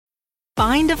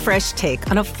Find a fresh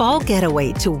take on a fall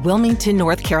getaway to Wilmington,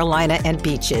 North Carolina and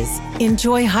beaches.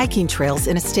 Enjoy hiking trails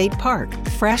in a state park,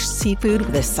 fresh seafood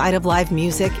with a side of live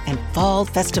music, and fall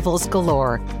festivals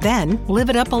galore. Then live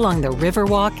it up along the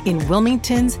Riverwalk in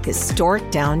Wilmington's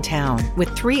historic downtown.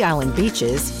 With 3 island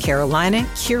beaches, Carolina,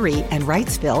 Curie, and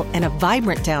Wrightsville, and a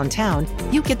vibrant downtown,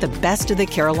 you get the best of the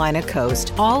Carolina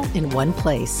coast all in one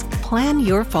place. Plan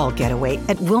your fall getaway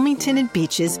at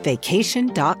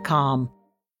WilmingtonandBeachesVacation.com.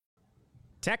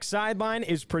 Tech Sideline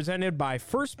is presented by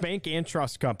First Bank and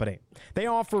Trust Company. They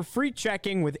offer free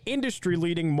checking with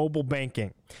industry-leading mobile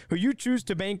banking. Who you choose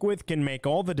to bank with can make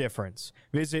all the difference.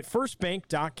 Visit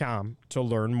firstbank.com to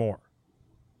learn more.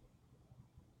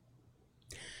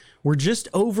 We're just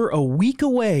over a week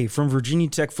away from Virginia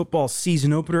Tech football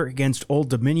season opener against Old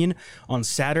Dominion on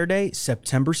Saturday,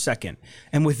 September 2nd.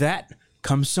 And with that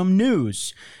comes some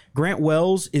news. Grant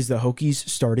Wells is the Hokies'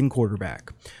 starting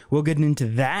quarterback. We'll get into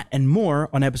that and more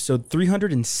on episode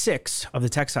 306 of the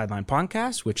Tech Sideline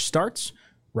podcast, which starts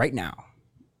right now.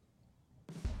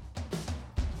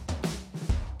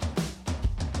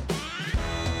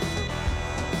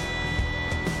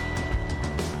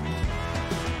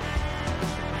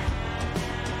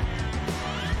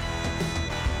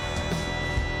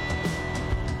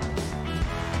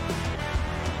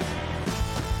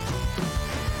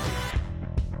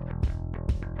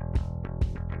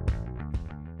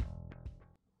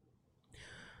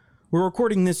 We're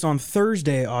recording this on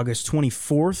Thursday, August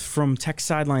 24th from Tech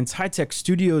Sideline's high-tech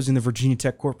studios in the Virginia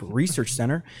Tech Corporate Research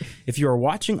Center. If you are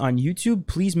watching on YouTube,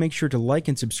 please make sure to like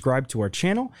and subscribe to our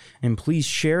channel, and please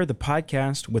share the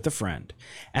podcast with a friend.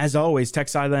 As always, Tech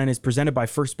Sideline is presented by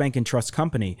First Bank and Trust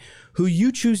Company. Who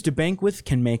you choose to bank with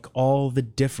can make all the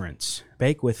difference.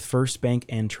 Bank with First Bank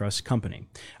and Trust Company.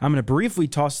 I'm going to briefly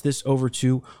toss this over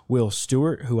to Will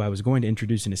Stewart, who I was going to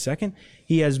introduce in a second.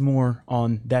 He has more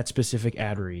on that specific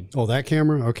ad read. Oh, that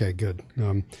camera? Okay, good.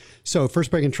 So First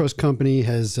Bank and Trust Company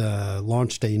has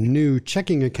launched a new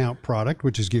checking account product,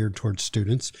 which is geared towards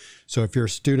students. So if you're a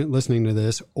student listening to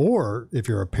this, or if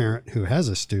you're a parent who has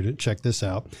a student, check this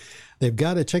out. They've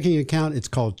got a checking account. It's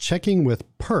called Checking with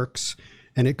Perks,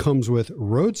 and it comes with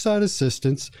roadside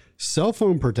assistance, cell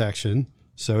phone protection,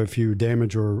 so if you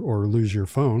damage or lose your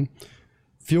phone,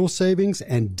 fuel savings,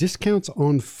 and discounts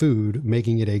on food,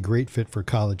 making it a great fit for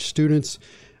college students.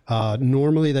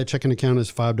 Normally, that checking account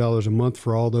is $5 a month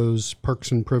for all those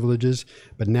perks and privileges,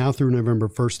 but now through November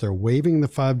 1st, they're waiving the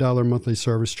 $5 monthly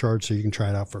service charge, so you can try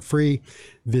it out for free.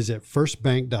 Visit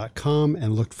firstbank.com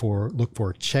and look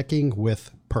for Checking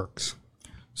with Perks.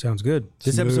 Sounds good.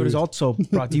 This episode is also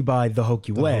brought to you by The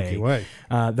Hokie Way.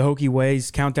 The Hokie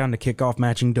Way's Countdown to Kickoff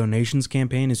Matching Donations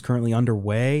campaign is currently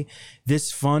underway.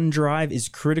 This fund drive is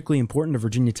critically important to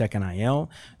Virginia Tech NIL.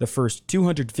 The first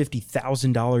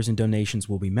 $250,000 in donations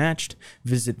will be matched.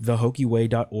 Visit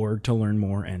thehokieway.org to learn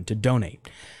more and to donate.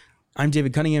 I'm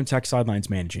David Cunningham, Tech Sideline's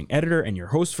managing editor, and your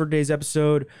host for today's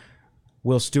episode.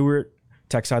 Will Stewart,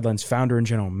 Tech Sideline's founder and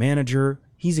general manager.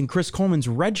 He's in Chris Coleman's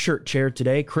red shirt chair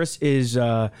today. Chris is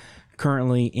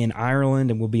currently in Ireland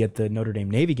and will be at the Notre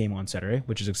Dame Navy game on Saturday,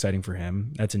 which is exciting for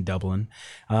him. That's in Dublin.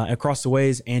 Across the way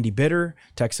is Andy Bitter,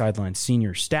 Tech Sideline's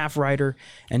senior staff writer,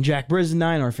 and Jack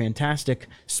Brizendine, our fantastic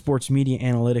sports media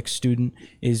analytics student,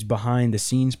 is behind the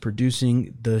scenes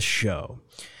producing the show.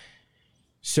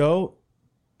 So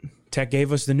Tech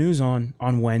gave us the news on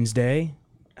Wednesday,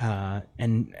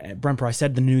 and Brent Price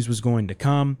said the news was going to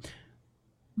come.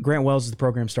 Grant Wells is the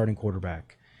program's starting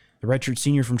quarterback. The redshirt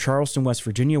senior from Charleston, West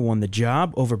Virginia, won the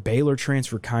job over Baylor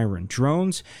transfer Kyron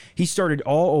Drones. He started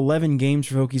all 11 games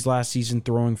for Hokies last season,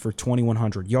 throwing for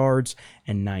 2,100 yards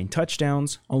and 9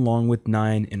 touchdowns, along with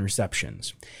 9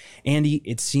 interceptions. Andy,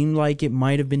 it seemed like it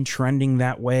might have been trending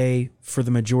that way for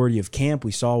the majority of camp.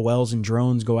 We saw Wells and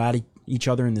Drones go at each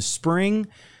other in the spring.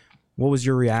 What was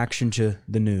your reaction to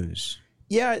the news?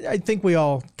 Yeah, I think we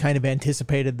all kind of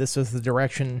anticipated this was the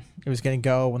direction it was going to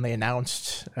go when they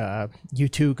announced. You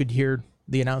too could hear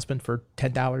the announcement for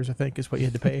 $10, I think, is what you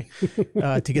had to pay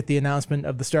to get the announcement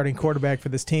of the starting quarterback for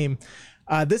this team.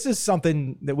 This is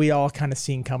something that we all kind of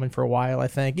seen coming for a while, I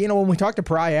think. You know, when we talked to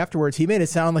Pry afterwards, he made it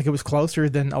sound like it was closer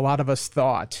than a lot of us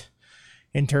thought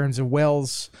in terms of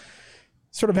Wells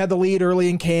sort of had the lead early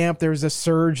in camp. There was a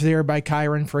surge there by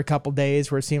Kyron for a couple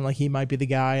days where it seemed like he might be the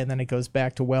guy, and then it goes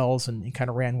back to Wells, and he kind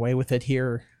of ran away with it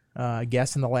here, I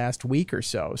guess, in the last week or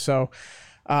so. So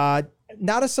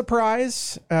not a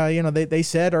surprise. They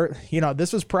said, or,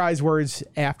 this was Pry's words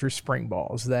after spring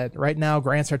balls, that right now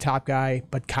Grant's our top guy,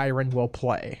 but Kyron will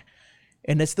play.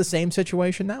 And it's the same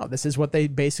situation now. This is what they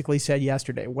basically said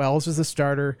yesterday. Wells is the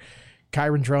starter.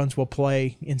 Kyron Drones will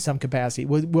play in some capacity.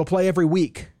 We'll play every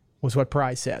week. was what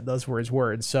Pry said. Those were his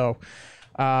words. So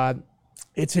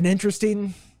it's an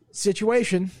interesting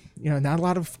situation. Not a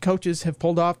lot of coaches have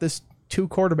pulled off this 2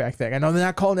 quarterback thing. I know they're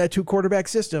not calling that 2 quarterback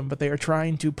system, but they are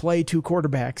trying to play 2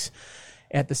 quarterbacks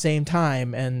at the same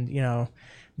time. And,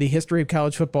 the history of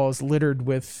college football is littered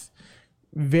with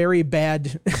very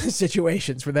bad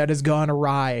situations where that has gone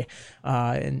awry.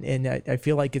 And I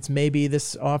feel like it's maybe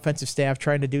this offensive staff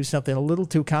trying to do something a little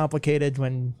too complicated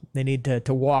when they need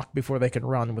to walk before they can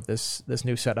run with this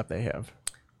new setup they have.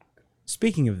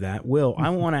 Speaking of that, Will, I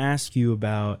want to ask you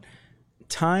about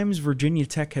times Virginia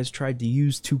Tech has tried to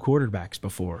use 2 quarterbacks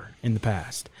before in the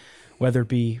past, whether it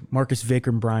be Marcus Vick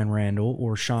and Brian Randall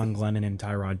or Sean Glennon and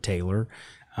Tyrod Taylor.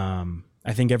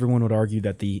 I think everyone would argue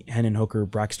that the Hendon Hooker,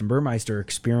 Braxton Burmeister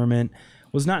experiment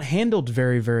was not handled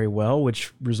very, very well,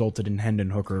 which resulted in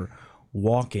Hendon Hooker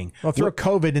walking. Well, throw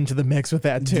COVID into the mix with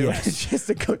that too. Yes. It's just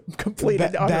a complete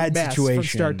bad mess situation from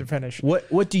start to finish.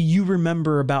 What do you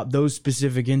remember about those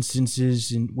specific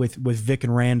instances with Vic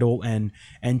and Randall and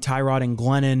Tyrod and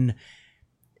Glennon?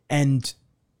 And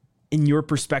in your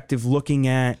perspective, looking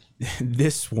at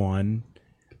this one,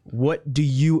 what do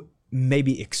you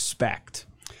maybe expect?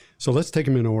 So let's take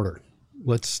them in order.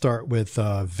 Let's start with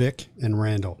Vic and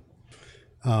Randall.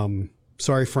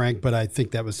 Sorry, Frank, but I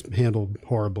think that was handled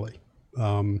horribly.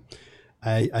 Andy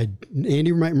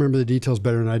might remember the details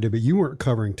better than I do, but you weren't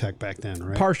covering Tech back then,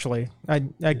 right? Partially.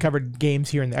 I covered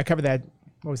games here and there. I covered that,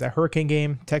 what was that, Hurricane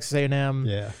game, Texas A&M.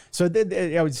 Yeah. So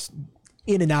I was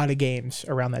in and out of games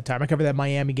around that time. I covered that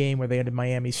Miami game where they ended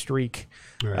Miami's streak,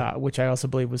 right. Which I also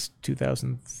believe was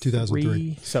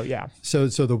 2003. So yeah. So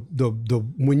the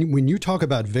when you talk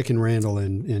about Vic and Randall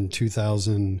in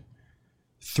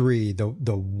 2003, the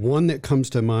one that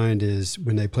comes to mind is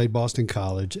when they played Boston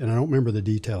College, and I don't remember the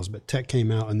details, but Tech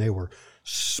came out and they were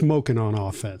smoking on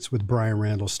offense with Brian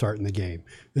Randall starting the game,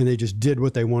 and they just did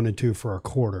what they wanted to for a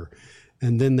quarter,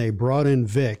 and then they brought in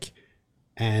Vic.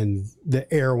 And the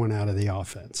air went out of the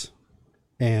offense.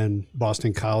 And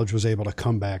Boston College was able to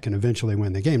come back and eventually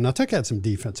win the game. Now, Tech had some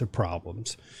defensive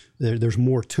problems. There's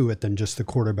more to it than just the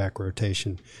quarterback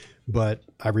rotation. But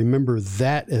I remember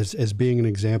that as being an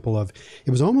example of,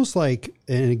 it was almost like,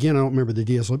 and again, I don't remember the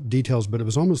details, but it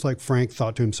was almost like Frank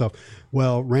thought to himself,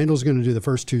 well, Randall's going to do the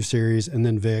first 2 series and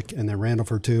then Vic, and then Randall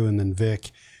for 2 and then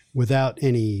Vic, without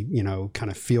any,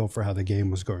 kind of feel for how the game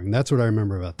was going. That's what I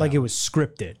remember about that. Like it was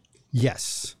scripted.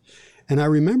 Yes. And I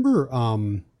remember I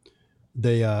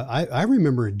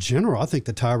remember in general, I think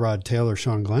the Tyrod Taylor,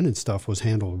 Sean Glennon stuff was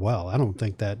handled well. I don't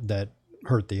think that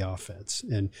hurt the offense.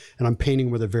 And I'm painting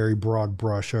with a very broad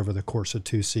brush over the course of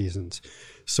 2 seasons.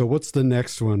 So what's the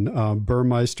next one?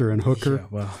 Burmeister and Hooker?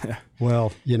 Yeah.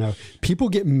 Well, people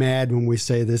get mad when we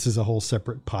say this is a whole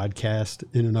separate podcast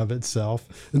in and of itself.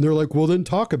 And they're like, well, then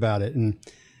talk about it. And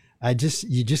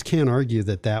you just can't argue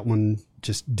that one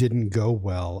just didn't go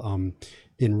well.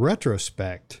 In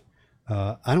retrospect,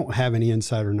 I don't have any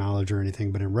insider knowledge or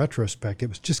anything, but in retrospect, it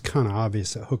was just kind of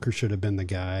obvious that Hooker should have been the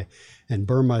guy, and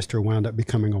Burmeister wound up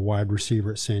becoming a wide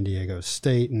receiver at San Diego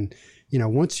State. And,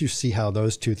 once you see how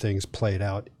those 2 things played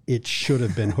out, it should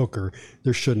have been Hooker.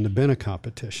 There shouldn't have been a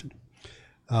competition.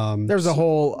 There's a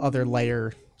whole other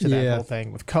layer to that whole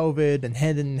thing with COVID, and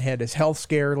Hendon had his health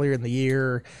scare earlier in the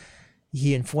year.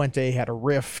 He and Fuente had a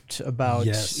rift about,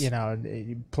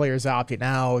 players opting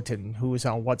out and who was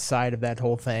on what side of that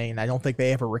whole thing. And I don't think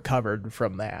they ever recovered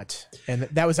from that. And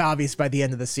that was obvious by the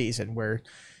end of the season, where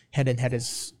Hendon had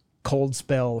his cold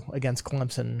spell against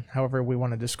Clemson, however we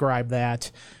want to describe that.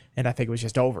 And I think it was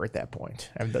just over at that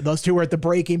point. And those 2 were at the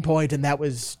breaking point, and that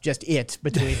was just it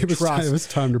between trust. It was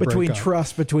time to between break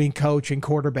trust between coach and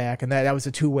quarterback, and that was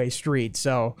a 2-way street.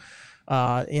 So.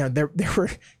 There were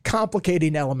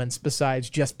complicating elements besides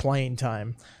just playing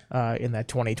time in that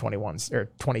 2021 or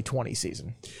 2020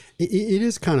 season. It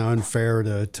is kind of unfair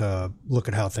to look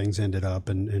at how things ended up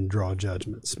and draw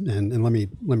judgments. And let me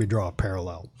draw a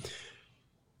parallel.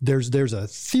 There's a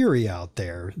theory out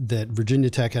there that Virginia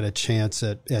Tech had a chance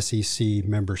at SEC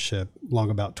membership long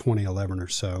about 2011 or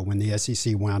so, when the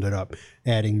SEC wound up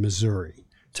adding Missouri,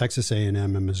 Texas A&M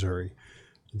and Missouri.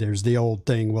 There's the old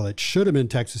thing, well, it should have been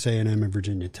Texas A&M and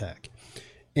Virginia Tech.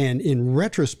 And in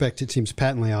retrospect, it seems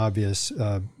patently obvious,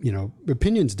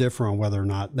 opinions differ on whether or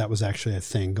not that was actually a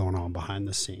thing going on behind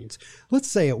the scenes. Let's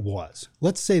say it was.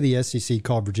 Let's say the SEC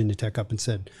called Virginia Tech up and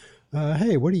said,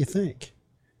 hey, what do you think?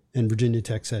 And Virginia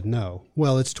Tech said no.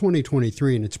 Well, it's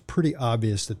 2023, and it's pretty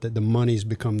obvious that the money's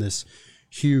become this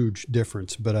huge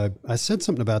difference. But I said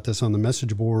something about this on the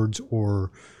message boards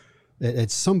or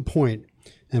at some point.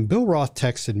 And Bill Roth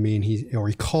texted me, and he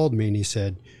called me, and he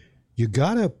said, you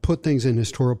got to put things in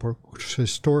historical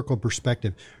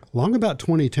perspective. Long about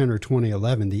 2010 or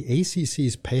 2011, the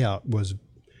ACC's payout was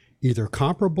either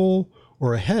comparable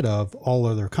or ahead of all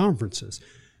other conferences.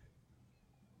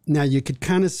 Now, you could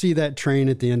kind of see that train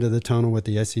at the end of the tunnel with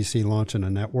the SEC launching a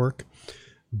network,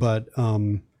 but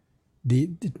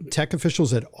the tech officials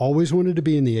that always wanted to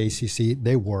be in the ACC,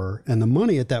 they were, and the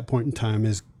money at that point in time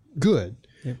is good.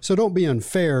 Yep. So don't be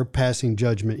unfair passing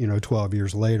judgment, 12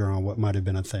 years later on what might have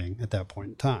been a thing at that point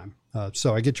in time.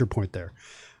 So I get your point there.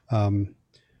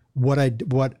 What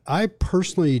I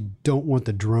personally don't want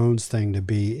the drones thing to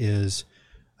be is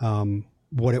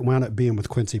what it wound up being with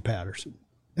Quincy Patterson.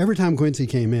 Every time Quincy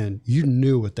came in, you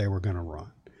knew what they were going to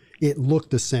run. It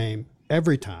looked the same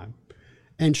every time.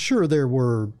 And sure, there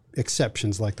were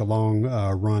exceptions like the long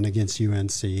run against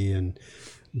UNC and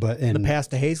the pass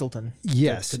to Hazleton.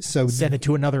 Yes. So send it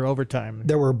to another overtime.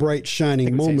 There were bright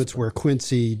shining moments where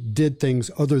Quincy did things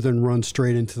other than run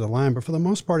straight into the line, but for the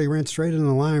most part, he ran straight into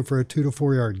the line for a 2 to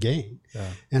 4 yard gain. Yeah.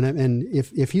 And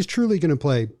if he's truly going to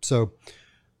play, so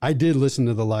I did listen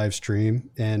to the live stream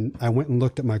and I went and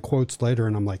looked at my quotes later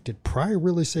and I'm like, did Pryor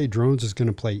really say Drones is going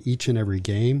to play each and every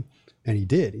game? And he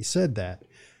did. He said that.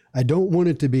 I don't want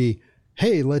it to be,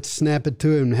 hey, let's snap it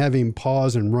to him and have him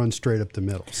pause and run straight up the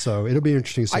middle. So it'll be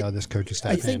interesting to see how this coaching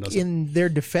staff handles it. I think in their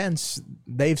defense,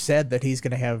 they've said that he's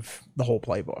going to have the whole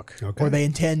playbook, or they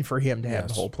intend for him to have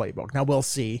the whole playbook. Now we'll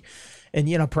see.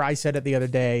 And, Price said it the other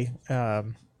day,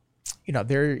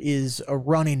 there is a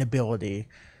running ability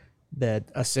that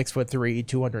a 6'3",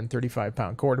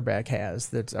 235-pound quarterback has.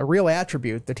 That's a real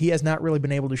attribute that he has not really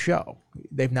been able to show.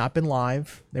 They've not been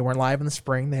live. They weren't live in the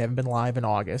spring. They haven't been live in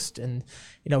August. And,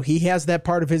 he has that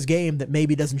part of his game that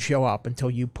maybe doesn't show up until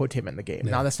you put him in the game.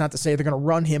 Yeah. Now, that's not to say they're going to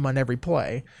run him on every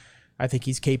play. I think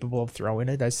he's capable of throwing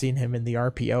it. I've seen him in the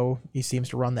RPO. He seems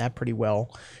to run that pretty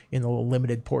well in the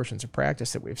limited portions of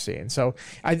practice that we've seen. So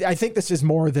I think this is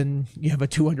more than you have a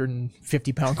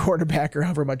 250-pound quarterback or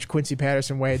however much Quincy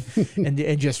Patterson weighed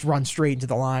and just run straight into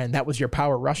the line. That was your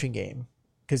power rushing game.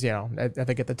 Because, I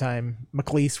think at the time,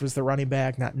 McLeese was the running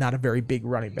back, not a very big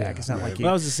running back. It's not like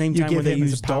that was the same time when they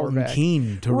used Dalton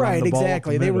Keene to run the ball. Right,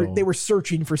 exactly. They were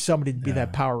searching for somebody to be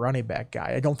that power running back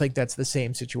guy. I don't think that's the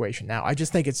same situation now. I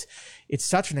just think it's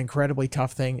such an incredibly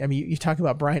tough thing. I mean, you talk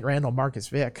about Bryant Randall, Marcus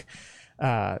Vick.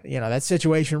 That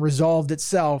situation resolved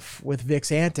itself with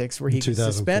Vick's antics where he was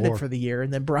suspended for the year,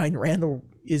 and then Brian Randall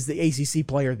is the ACC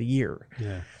Player of the Year.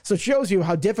 Yeah. So it shows you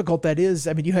how difficult that is.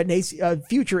 I mean, you had a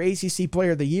future ACC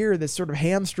Player of the Year that's sort of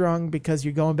hamstrung because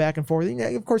you're going back and forth.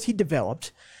 Of course, he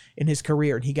developed in his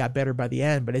career and he got better by the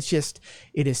end, but it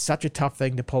is such a tough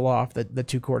thing to pull off, the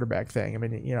two quarterback thing. I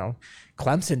mean,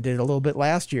 Clemson did it a little bit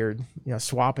last year,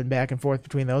 swapping back and forth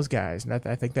between those guys, and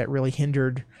I think that really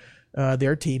hindered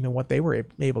their team and what they were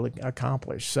able to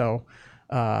accomplish. So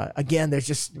again,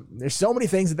 there's so many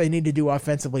things that they need to do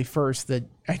offensively first that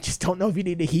I just don't know if you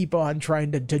need to heap on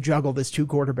trying to juggle this two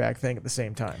quarterback thing at the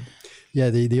same time. Yeah,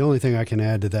 the only thing I can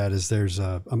add to that is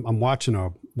I'm watching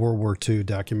a World War II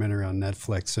documentary on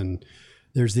Netflix, and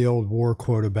there's the old war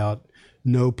quote about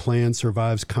no plan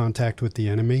survives contact with the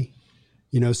enemy.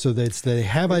 So they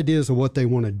have ideas of what they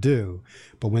want to do,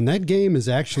 but when that game is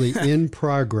actually in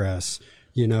progress,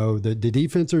 the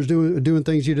defense is doing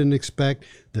things you didn't expect.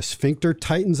 The sphincter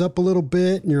tightens up a little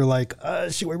bit, and you're like,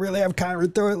 should we really have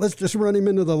Kyron throw it? Let's just run him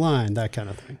into the line, that kind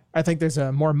of thing. I think there's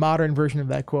a more modern version of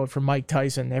that quote from Mike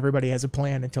Tyson. Everybody has a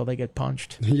plan until they get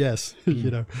punched. Yes.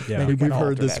 We've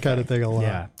heard this kind of thing a lot.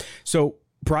 Yeah. So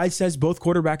Price says both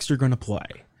quarterbacks are going to play.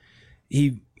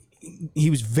 He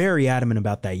was very adamant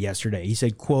about that yesterday. He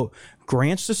said, quote,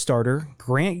 Grant's the starter.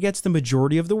 Grant gets the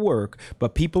majority of the work,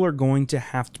 but people are going to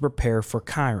have to prepare for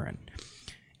Kyron.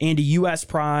 Andy, you asked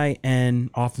Pry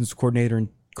and offensive coordinator and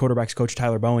quarterbacks coach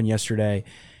Tyler Bowen yesterday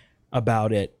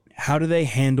about it. How do they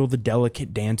handle the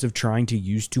delicate dance of trying to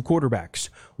use two quarterbacks?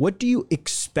 What do you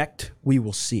expect we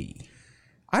will see?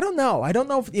 I don't know. I don't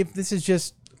know if this is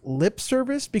just lip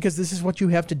service because this is what you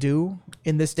have to do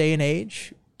in this day and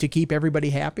age to keep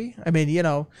everybody happy. I mean,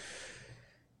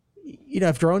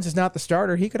 if Drones is not the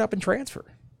starter, he could up and transfer.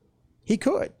 He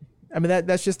could. I mean,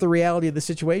 that's just the reality of the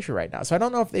situation right now. So I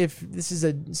don't know if this is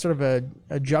a sort of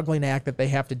a juggling act that they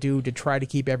have to do to try to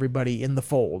keep everybody in the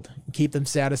fold, keep them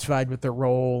satisfied with their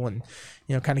role, and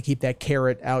kind of keep that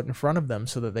carrot out in front of them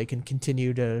so that they can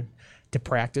continue to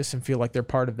practice and feel like they're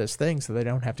part of this thing so they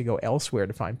don't have to go elsewhere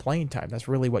to find playing time. That's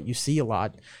really what you see a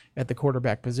lot at the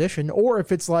quarterback position. Or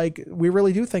if it's like, we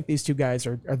really do think these two guys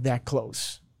are that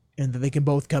close and that they can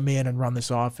both come in and run this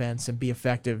offense and be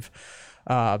effective.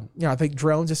 I think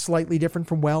Drones is slightly different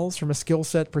from Wells from a skill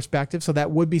set perspective. So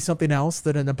that would be something else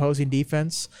that an opposing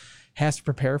defense has to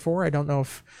prepare for. I don't know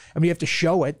you have to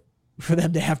show it for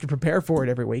them to have to prepare for it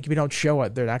every week. If you don't show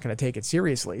it, they're not going to take it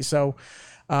seriously. So,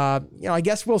 I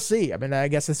guess we'll see. I mean, I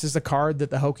guess this is a card that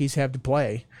the Hokies have to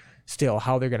play still,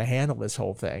 how they're going to handle this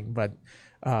whole thing. But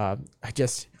the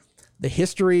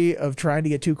history of trying to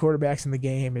get 2 quarterbacks in the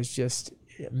game is just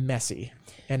messy.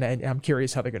 And I'm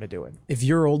curious how they're going to do it. If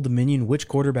you're Old Dominion, which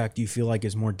quarterback do you feel like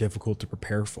is more difficult to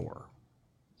prepare for?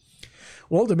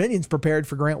 Well, Old Dominion's prepared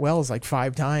for Grant Wells like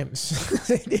 5 times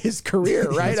in his career,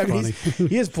 right? I mean,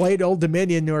 he has played Old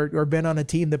Dominion or been on a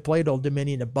team that played Old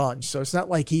Dominion a bunch. So it's not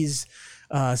like he's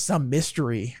some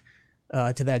mystery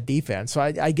to that defense. So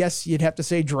I guess you'd have to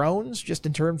say Drones, just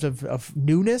in terms of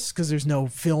newness, because there's no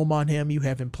film on him. You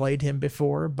haven't played him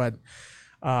before. But,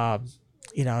 I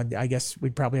guess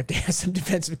we'd probably have to ask some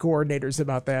defensive coordinators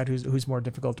about that, who's more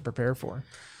difficult to prepare for.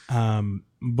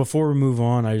 Before we move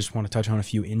on, I just want to touch on a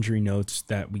few injury notes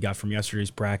that we got from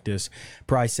yesterday's practice.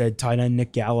 Price said tight end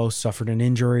Nick Gallo suffered an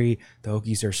injury. The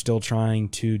Hokies are still trying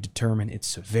to determine its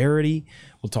severity.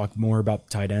 We'll talk more about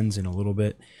the tight ends in a little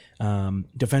bit.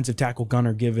 Defensive tackle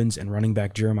Gunnar Givens and running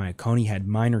back Jeremiah Coney had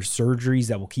minor surgeries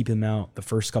that will keep him out the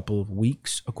first couple of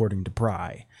weeks, according to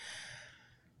Pry.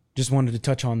 Just wanted to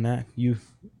touch on that. You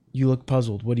look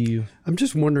puzzled. What do you... I'm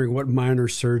just wondering what minor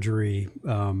surgery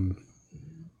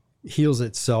heals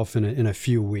itself in a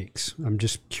few weeks. I'm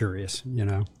just curious,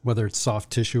 whether it's soft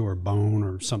tissue or bone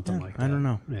or something like that. I don't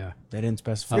know. Yeah. They didn't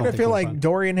specify. I feel like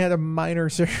Dorian had a minor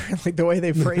surgery, like the way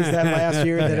they phrased that last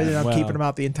year, that ended up keeping him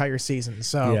out the entire season.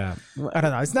 So, I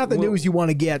don't know. It's not the news you want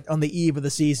to get on the eve of the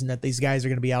season that these guys are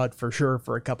going to be out for sure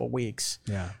for a couple weeks.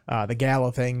 Yeah. The Gallo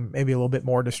thing, maybe a little bit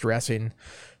more distressing,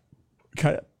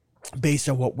 kind of based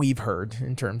on what we've heard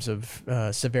in terms of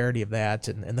severity of that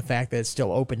and the fact that it's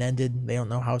still open-ended. They don't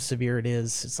know how severe it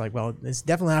is. It's like, well, it's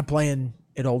definitely not playing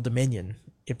at Old Dominion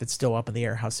if it's still up in the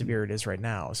air how severe it is right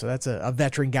now. So that's a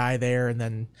veteran guy there, and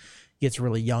then gets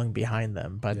really young behind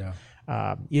them. But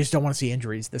you just don't want to see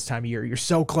injuries this time of year. You're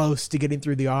so close to getting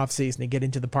through the offseason and get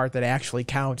into the part that actually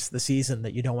counts the season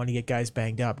that you don't want to get guys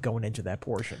banged up going into that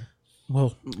portion.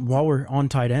 Well, while we're on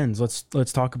tight ends,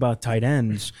 let's talk about tight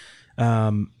ends.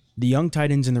 The young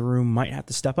tight ends in the room might have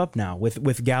to step up now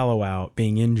with Gallo out,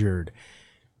 being injured.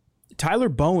 Tyler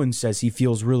Bowen says he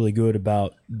feels really good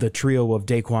about the trio of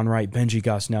Daquan Wright, Benji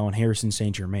Gosnell, and Harrison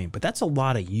St. Germain, but that's a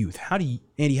lot of youth.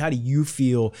 Andy, how do you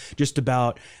feel just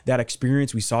about that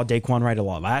experience? We saw Daquan Wright a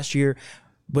lot last year,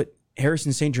 but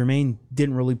Harrison St. Germain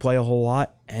didn't really play a whole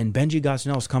lot, and Benji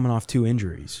Gosnell is coming off 2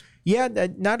 injuries. Yeah,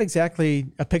 not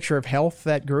exactly a picture of health,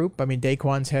 that group. I mean,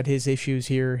 Daquan's had his issues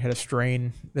here, had a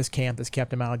strain this camp that's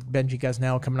kept him out. Benji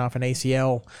Gosnell coming off an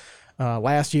ACL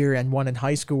last year and one in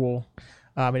high school.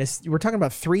 We're talking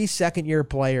about 3 second-year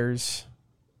players,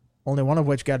 only one of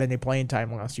which got any playing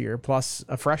time last year, plus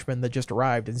a freshman that just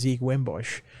arrived in Zeke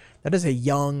Wimbush. That is a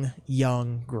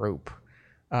young group.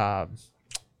 I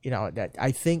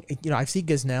think, I see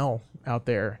Gosnell out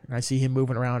there, and I see him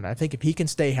moving around. I think if he can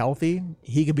stay healthy,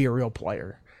 he could be a real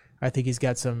player. I think he's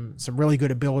got some really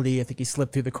good ability. I think he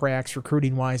slipped through the cracks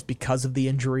recruiting-wise because of the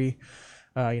injury.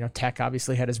 Tech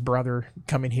obviously had his brother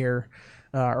coming here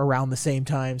around the same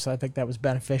time, so I think that was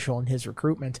beneficial in his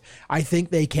recruitment. I think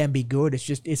they can be good.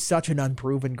 It's such an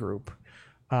unproven group.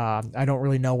 I don't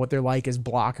really know what they're like as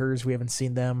blockers. We haven't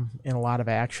seen them in a lot of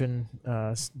action.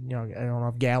 I don't know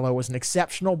if Gallo was an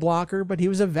exceptional blocker, but he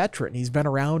was a veteran. He's been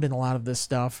around in a lot of this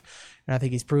stuff, and I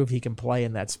think he's proved he can play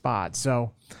in that spot.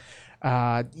 So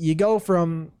you go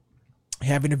from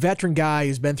having a veteran guy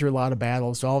who's been through a lot of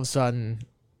battles to all of a sudden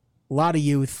a lot of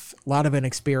youth, a lot of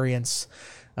inexperience.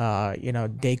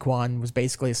 Daquan was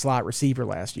basically a slot receiver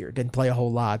last year. Didn't play a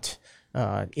whole lot.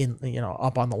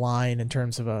 Up on the line in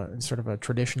terms of a sort of a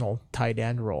traditional tight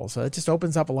end role. So it just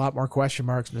opens up a lot more question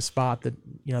marks in a spot that,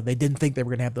 they didn't think they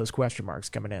were going to have those question marks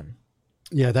coming in.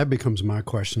 Yeah, that becomes my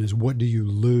question is what do you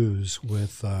lose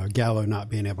with Gallo not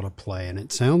being able to play? And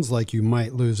it sounds like you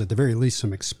might lose at the very least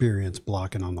some experience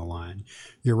blocking on the line.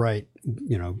 You're right.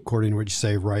 According to what you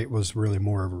say, Wright was really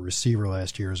more of a receiver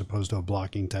last year as opposed to a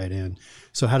blocking tight end.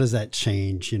 So how does that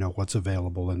change, what's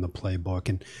available in the playbook?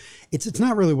 And it's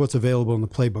not really what's available in the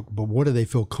playbook, but what do they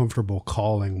feel comfortable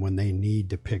calling when they need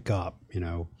to pick up,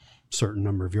 certain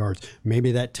number of yards?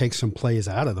 Maybe that takes some plays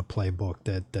out of the playbook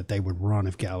that they would run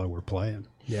if Gallo were playing.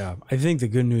 Yeah, I think the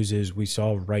good news is we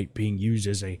saw Wright being used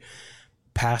as a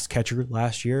pass catcher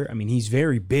last year. I mean, he's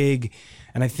very big,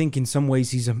 and I think in some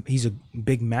ways he's a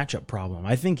big matchup problem.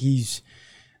 I think he's,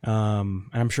 and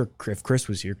I'm sure if Chris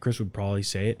was here, Chris would probably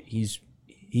say it.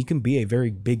 He can be a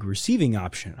very big receiving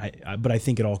option. But I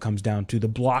think it all comes down to the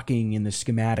blocking and the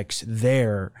schematics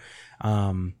there.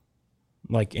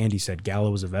 Like Andy said,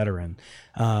 Gallo was a veteran.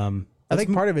 I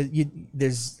think part of it,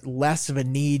 there's less of a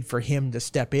need for him to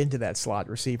step into that slot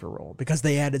receiver role because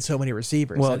they added so many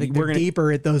receivers. Well, I think we're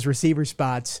deeper at those receiver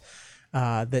spots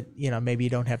that, maybe you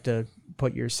don't have to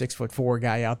put your 6'4"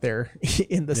 guy out there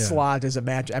in the slot as a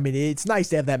match. I mean, it's nice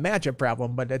to have that matchup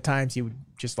problem, but at times you would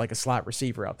just like a slot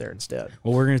receiver out there instead.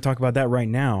 Well, we're going to talk about that right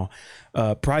now.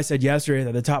 Pry said yesterday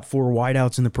that the top 4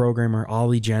 wideouts in the program are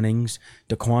Ollie Jennings,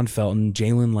 Daquan Felton,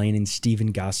 Jalen Lane, and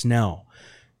Steven Gosnell.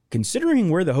 Considering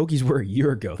where the Hokies were a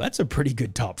year ago, that's a pretty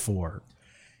good top 4.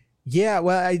 Yeah,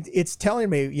 well, it's telling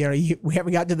me, we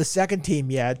haven't gotten to the second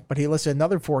team yet, but he listed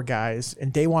another 4 guys,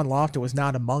 and Dawan Lofton was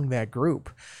not among that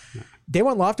group.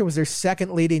 Dawan Lofton was their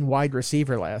second leading wide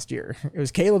receiver last year. It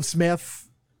was Caleb Smith,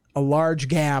 a large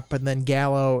gap, and then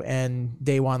Gallo and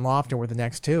Dawan Lofton were the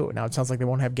next 2. Now it sounds like they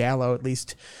won't have Gallo, at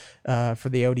least for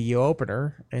the ODU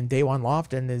opener, and Dawan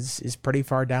Lofton is pretty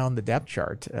far down the depth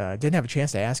chart. Didn't have a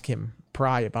chance to ask him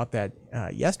Pry about that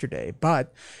yesterday,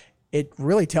 but it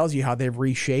really tells you how they've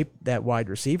reshaped that wide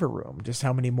receiver room, just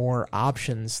how many more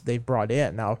options they've brought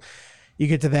in. Now, you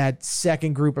get to that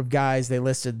second group of guys, they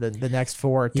listed the next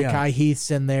 4. Takai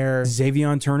Heath's in there.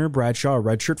 Xavion Turner Bradshaw, a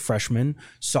redshirt freshman.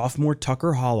 Sophomore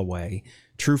Tucker Holloway.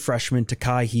 True freshman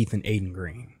Takai Heath and Aiden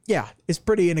Green. Yeah, it's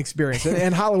pretty inexperienced.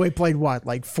 And Holloway played what,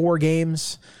 like 4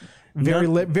 games?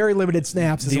 Very limited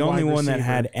snaps. The only one that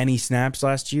had any snaps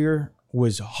last year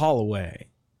was Holloway.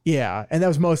 Yeah, and that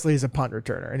was mostly as a punt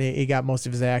returner, and he got most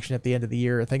of his action at the end of the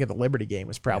year. I think at the Liberty game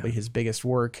was probably his biggest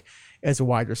work as a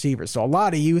wide receiver. So a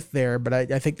lot of youth there, but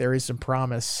I think there is some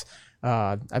promise.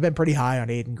 I've been pretty high on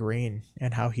Aiden Green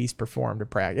and how he's performed at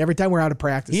practice. Every time we're out of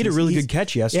practice, he had a really good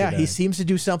catch yesterday. Yeah, he seems to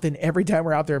do something every time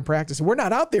we're out there in practice. We're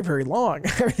not out there very long.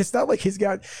 It's not like he's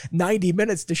got 90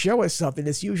 minutes to show us something.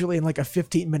 It's usually in like a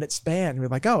 15-minute span. We're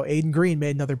like, oh, Aiden Green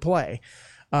made another play.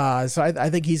 So I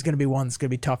think he's going to be one that's going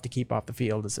to be tough to keep off the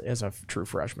field as a true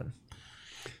freshman.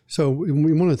 So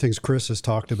one of the things Chris has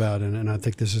talked about, and I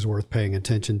think this is worth paying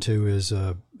attention to, is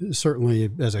certainly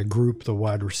as a group, the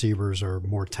wide receivers are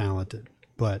more talented.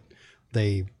 But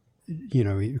they,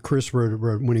 Chris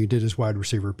wrote when he did his wide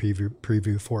receiver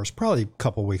preview for us probably a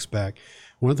couple of weeks back,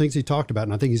 one of the things he talked about,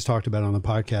 and I think he's talked about on the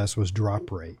podcast, was drop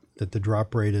rate, that the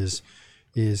drop rate is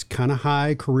kind of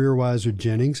high career-wise with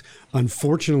Jennings.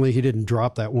 Unfortunately, he didn't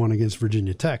drop that one against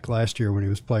Virginia Tech last year when he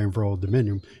was playing for Old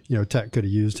Dominion. Tech could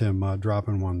have used him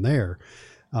dropping one there.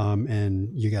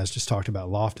 And you guys just talked about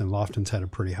Lofton. Lofton's had a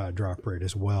pretty high drop rate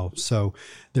as well. So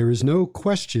there is no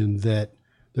question that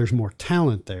there's more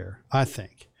talent there, I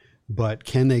think. But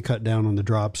can they cut down on the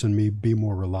drops and be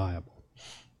more reliable?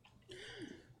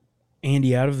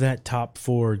 Andy, out of that top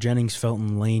 4, Jennings,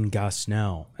 Felton, Lane,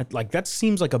 Gosnell, that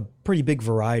seems like a pretty big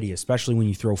variety, especially when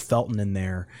you throw Felton in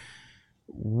there.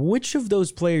 Which of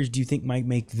those players do you think might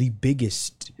make the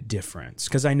biggest difference?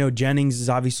 Because I know Jennings is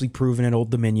obviously proven at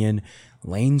Old Dominion.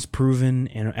 Lane's proven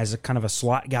as a kind of a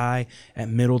slot guy at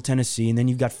Middle Tennessee. And then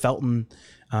you've got Felton.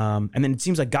 And then it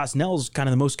seems like Gosnell's kind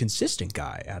of the most consistent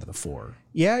guy out of the 4.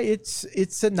 Yeah,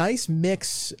 it's a nice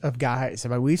mix of guys. I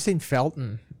mean, we've seen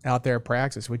Felton out there at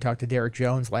practice. We talked to Derek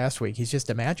Jones last week. He's just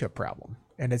a matchup problem.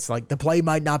 And it's like the play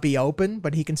might not be open,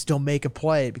 but he can still make a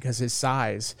play because his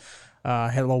size.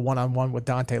 Had a little one-on-one with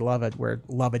Dante Lovett where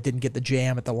Lovett didn't get the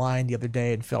jam at the line the other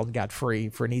day and Felton got free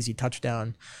for an easy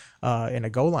touchdown in a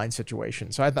goal line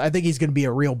situation. So I think he's going to be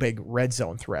a real big red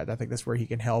zone threat. I think that's where he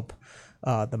can help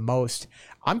the most.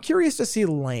 I'm curious to see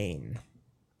Lane.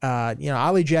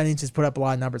 Ollie Jennings has put up a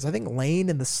lot of numbers. I think Lane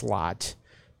in the slot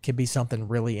could be something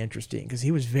really interesting because he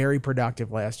was very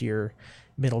productive last year,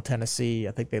 Middle Tennessee.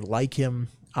 I think they like him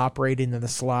operating in the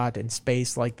slot and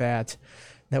space like that.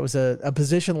 That was a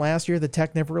position last year that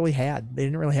Tech never really had. They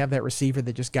didn't really have that receiver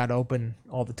that just got open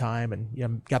all the time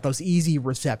and got those easy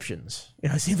receptions.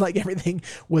 It seemed like everything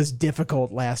was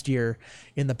difficult last year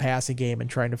in the passing game and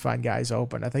trying to find guys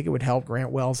open. I think it would help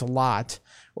Grant Wells a lot,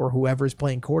 or whoever's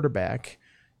playing quarterback,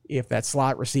 if that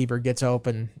slot receiver gets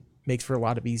open, makes for a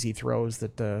lot of easy throws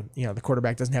that the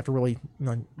quarterback doesn't have to really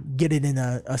get it in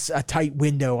a tight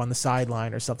window on the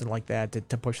sideline or something like that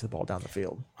to push the ball down the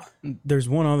field. There's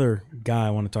one other guy I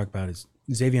want to talk about is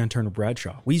Xavion Turner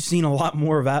Bradshaw. We've seen a lot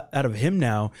more out of him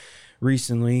now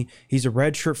recently. He's a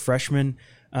redshirt freshman.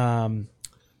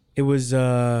 It was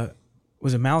it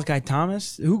Malachi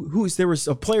Thomas? There was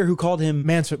a player who called him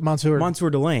Mansour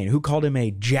Delane, who called him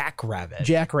a jackrabbit.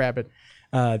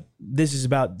 This is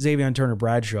about Xavion Turner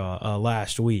Bradshaw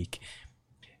last week.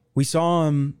 We saw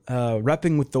him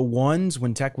repping with the ones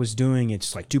when Tech was doing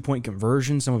its like 2-point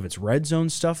conversion, some of its red zone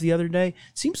stuff the other day.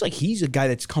 Seems like he's a guy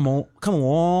that's come a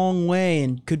long way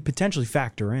and could potentially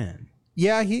factor in.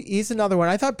 Yeah, he's another one.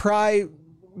 I thought Pry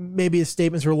maybe his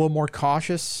statements were a little more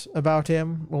cautious about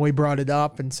him when we brought it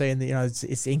up and saying that,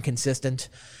 it's inconsistent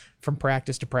from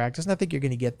practice to practice. And I think you're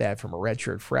going to get that from a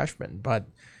redshirt freshman, but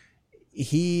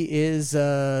he is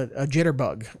a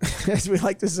jitterbug, as we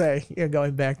like to say,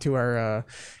 going back to our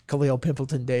Khalil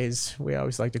Pimpleton days. We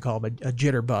always like to call him a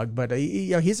jitterbug, but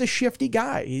he's a shifty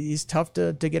guy. He's tough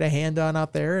to get a hand on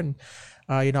out there. And,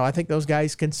 I think those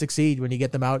guys can succeed when you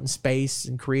get them out in space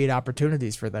and create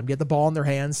opportunities for them. Get the ball in their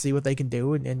hands, see what they can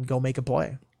do, and go make a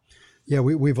play. Yeah,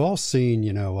 we've all seen,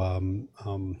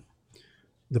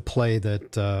 the play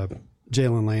that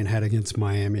Jalen Lane had against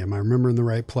Miami. Am I remembering the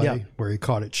right play? Yeah. Where he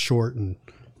caught it short and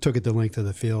took it the length of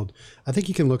the field. I think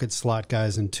you can look at slot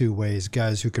guys in two ways.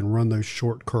 Guys who can run those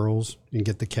short curls and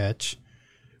get the catch,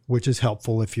 which is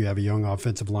helpful if you have a young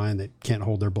offensive line that can't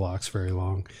hold their blocks very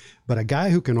long. But a guy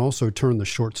who can also turn the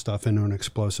short stuff into an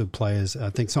explosive play is, I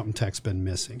think, something Tech's been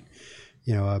missing.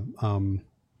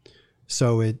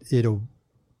 So it'll.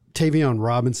 Tavion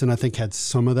Robinson, I think, had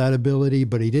some of that ability,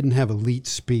 but he didn't have elite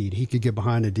speed. He could get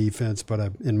behind a defense, but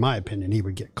in my opinion, he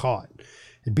would get caught.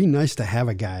 It'd be nice to have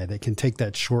a guy that can take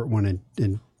that short one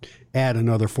and add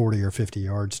another 40 or 50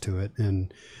 yards to it.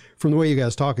 And from the way you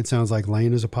guys talk, it sounds like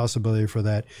Lane is a possibility for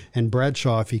that. And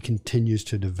Bradshaw, if he continues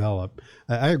to develop.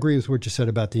 I agree with what you said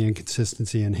about the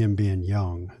inconsistency in him being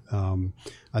young.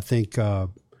 I think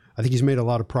he's made a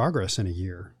lot of progress in a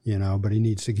year, but he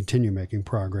needs to continue making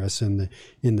progress in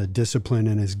the discipline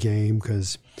in his game.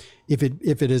 Because if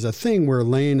it is a thing where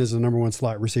Lane is the number one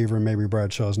slot receiver and maybe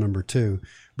Bradshaw's number two,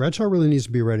 Bradshaw really needs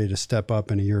to be ready to step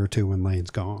up in a year or two when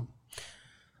Lane's gone.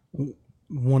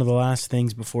 One of the last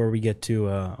things before we get to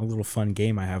a little fun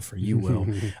game I have for you, Will,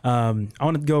 I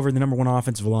want to go over the number one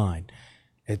offensive line.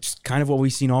 It's kind of what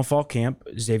we've seen all fall camp.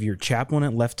 Xavier Chaplin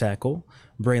at left tackle,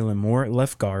 Braylon Moore at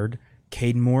left guard,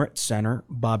 Caden Moore at center,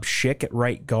 Bob Schick at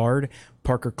right guard,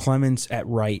 Parker Clements at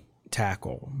right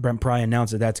tackle. Brent Pry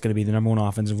announced that that's going to be the number one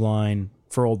offensive line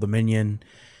for Old Dominion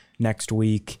next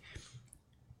week.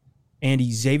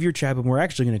 Andy, Xavier Chaplin, we're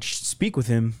actually going to speak with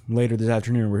him later this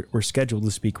afternoon. We're scheduled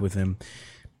to speak with him.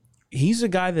 He's a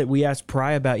guy that we asked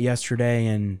Pry about yesterday,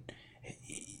 and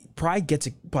Pry's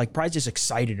just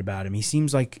excited about him. He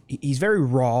seems like he's very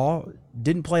raw,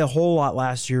 didn't play a whole lot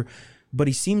last year, but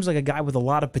he seems like a guy with a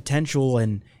lot of potential,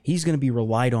 and he's going to be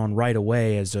relied on right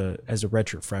away as a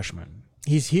redshirt freshman.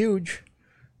 He's huge.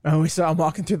 We saw him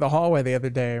walking through the hallway the other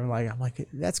day. I'm like,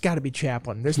 that's got to be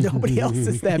Chaplin. There's nobody else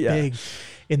that's that big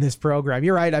in this program.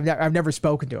 You're right. I've never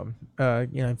spoken to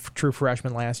him. True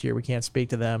freshman last year. We can't speak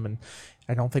to them, and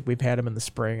I don't think we've had him in the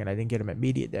spring, and I didn't get him at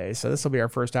media day. So this will be our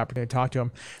first opportunity to talk to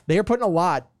him. They are putting a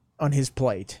lot on his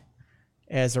plate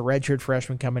as a redshirt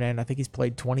freshman coming in. I think he's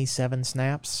played 27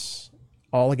 snaps,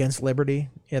 all against Liberty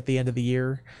at the end of the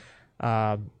year. They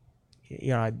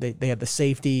had the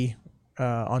safety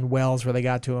on Wells where they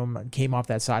got to him and came off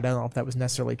that side. I don't know if that was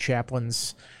necessarily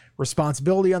Chaplin's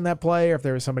responsibility on that play or if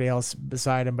there was somebody else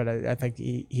beside him, but I think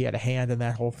he had a hand in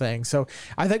that whole thing. So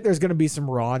I think there's going to be some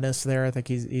rawness there. I think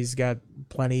he's got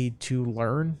plenty to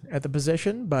learn at the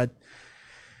position, but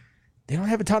they don't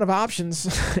have a ton of options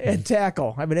at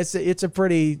tackle. I mean, it's a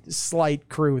pretty slight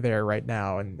crew there right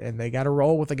now, and they got to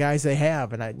roll with the guys they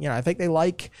have. And I think they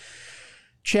like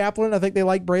Chaplin. I think they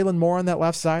like Braylon Moore on that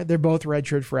left side. They're both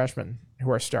redshirt freshmen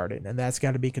who are starting, and that's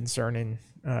got to be concerning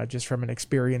just from an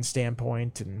experience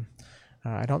standpoint. And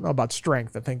I don't know about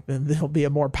strength. I think they'll be a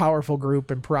more powerful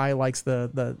group, and Pry likes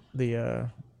the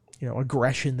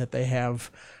aggression that they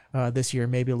have this year,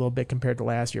 maybe a little bit compared to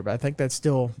last year. But I think that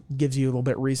still gives you a little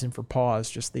bit reason for pause,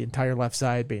 just the entire left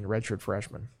side being redshirt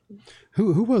freshmen.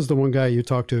 Who was the one guy you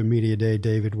talked to at media day,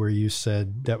 David, where you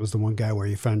said that was the one guy where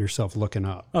you found yourself looking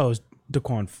up? Oh, it was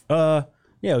Daquan.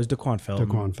 It was Daquan Felton.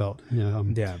 Daquan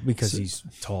Felton. Yeah, because he's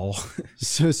tall.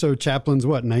 so Chaplin's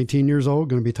what, 19 years old,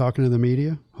 going to be talking to the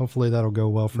media? Hopefully that'll go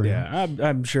well for him. Yeah,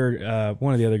 I'm sure.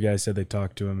 One of the other guys said they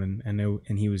talked to him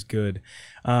and he was good.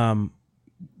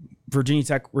 Virginia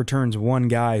Tech returns one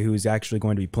guy who is actually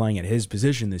going to be playing at his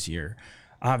position this year.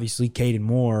 Obviously, Caden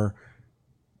Moore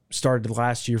started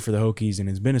last year for the Hokies and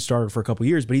has been a starter for a couple of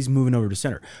years, but he's moving over to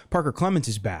center. Parker Clements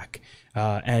is back,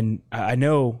 and I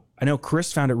know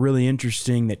Chris found it really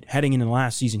interesting that heading into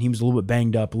last season, he was a little bit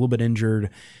banged up, a little bit injured.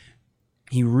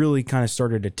 He really kind of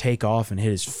started to take off and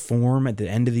hit his form at the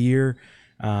end of the year.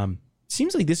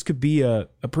 Seems like this could be a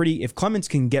pretty, if Clements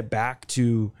can get back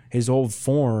to his old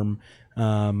form,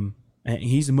 and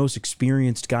he's the most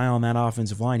experienced guy on that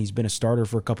offensive line. He's been a starter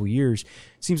for a couple of years.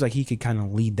 Seems like he could kind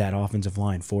of lead that offensive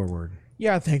line forward.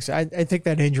 Yeah, I think so. I think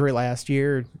that injury last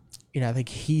year, I think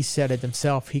he said it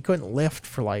himself. He couldn't lift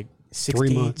for like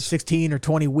 16 or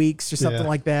 20 weeks or something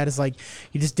like that. It's like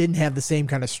he just didn't have the same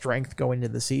kind of strength going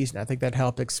into the season. I think that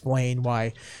helped explain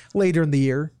why later in the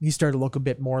year he started to look a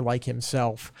bit more like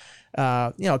himself.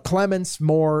 Clements,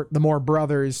 the Moore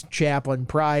brothers, Chaplin,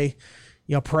 Pry,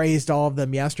 praised all of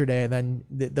them yesterday. And then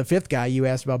the fifth guy you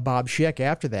asked about, Bob Schick,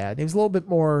 after that, he was a little bit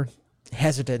more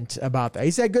hesitant about that.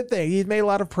 He said good thing. He's made a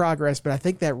lot of progress, but I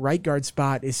think that right guard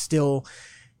spot is still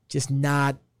just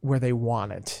not where they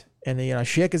want it. And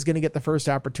Schick is going to get the first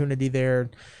opportunity there.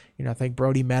 I think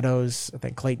Brody Meadows, I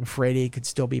think Clayton Frady could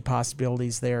still be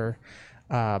possibilities there.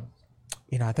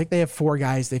 I think they have 4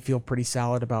 guys they feel pretty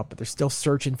solid about, but they're still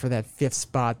searching for that 5th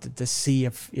spot to see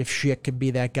if Schick can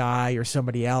be that guy or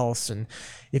somebody else. And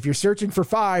if you're searching for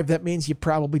 5, that means you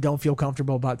probably don't feel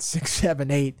comfortable about 6, 7,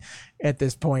 8 at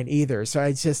this point either. So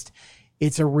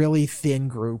it's a really thin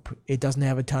group. It doesn't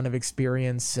have a ton of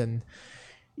experience. And,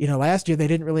 last year they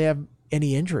didn't really have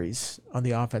any injuries on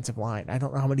the offensive line. I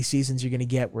don't know how many seasons you're going to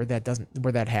get where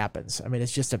that happens. I mean,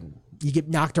 it's just you get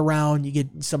knocked around,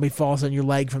 somebody falls on your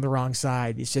leg from the wrong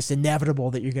side. It's just inevitable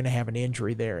that you're going to have an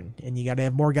injury there, and you got to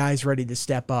have more guys ready to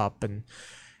step up. And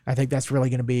I think that's really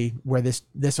going to be where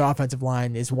this offensive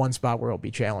line is one spot where it'll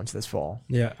be challenged this fall.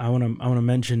 Yeah, I want to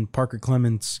mention Parker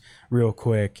Clements real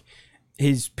quick.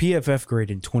 His PFF grade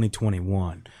in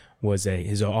 2021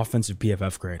 his offensive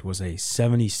PFF grade was a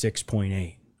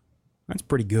 76.8. That's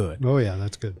pretty good. Oh, yeah,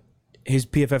 that's good. His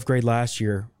PFF grade last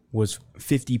year was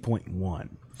 50.1.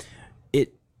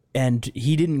 And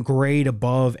he didn't grade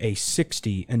above a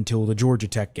 60 until the Georgia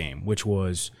Tech game, which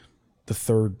was the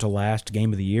 3rd to last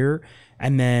game of the year.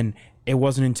 And then it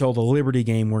wasn't until the Liberty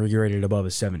game where he graded above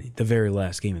a 70, the very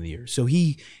last game of the year. So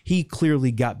he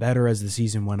clearly got better as the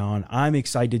season went on. I'm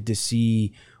excited to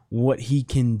see what he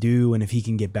can do and if he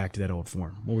can get back to that old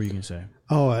form. What were you going to say?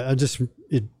 Oh,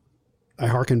 I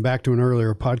hearkened back to an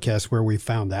earlier podcast where we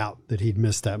found out that he'd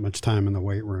missed that much time in the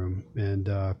weight room. And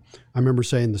I remember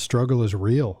saying the struggle is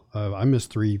real. I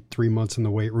missed three months in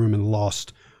the weight room and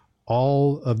lost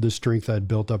all of the strength I'd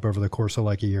built up over the course of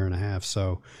like a year and a half.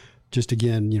 So just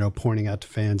again, pointing out to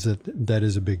fans that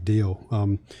is a big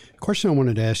deal. Question I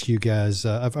wanted to ask you guys,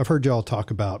 I've heard y'all talk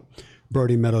about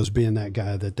Brody Meadows being that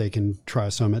guy that they can try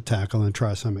some at tackle and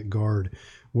try some at guard.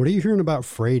 What are you hearing about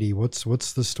Frady?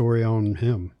 What's the story on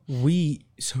him?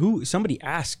 Somebody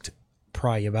asked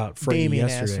Pry about Frady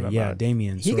yesterday. Yeah,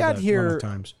 Damien. He got here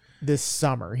this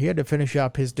summer. He had to finish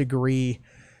up his degree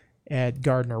at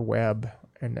Gardner Webb,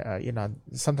 and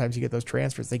sometimes you get those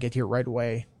transfers. They get here right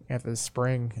away after the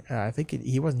spring. I think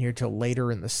he wasn't here till later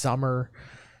in the summer.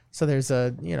 So there's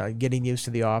a getting used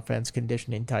to the offense,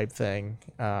 conditioning type thing.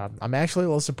 I'm actually a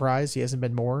little surprised he hasn't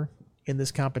been more in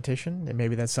this competition, and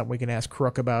maybe that's something we can ask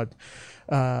Crook about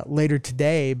later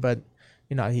today. But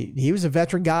he was a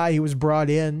veteran guy. He was brought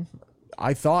in,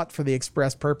 I thought, for the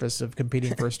express purpose of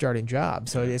competing for a starting job.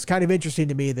 So it's kind of interesting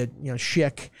to me that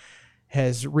Schick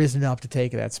has risen up to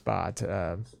take that spot.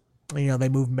 They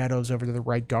moved Meadows over to the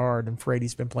right guard, and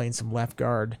Frady's been playing some left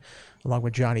guard along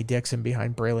with Johnny Dixon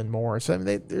behind Braylon Moore. So I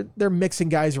mean, they're mixing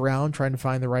guys around, trying to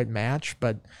find the right match.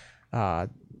 But I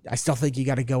still think you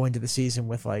got to go into the season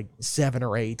with like 7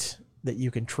 or 8 that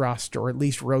you can trust, or at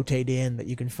least rotate in that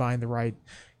you can find the right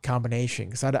combination.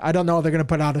 Because I don't know if they're going to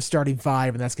put out a starting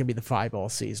 5 and that's going to be the 5 all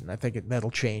season. I think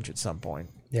that'll change at some point.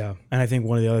 Yeah, and I think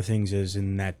one of the other things is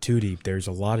in that 2 deep, there's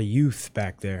a lot of youth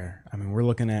back there. I mean, we're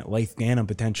looking at Laith Gannon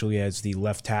potentially as the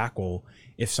left tackle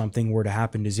if something were to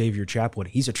happen to Xavier Chapwood.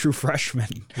 He's a true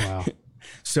freshman. Wow.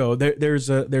 So there's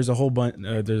a whole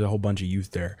bunch of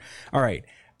youth there. All right,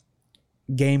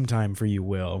 game time for you,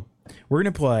 Will. We're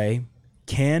gonna play.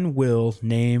 Can Will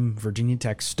name Virginia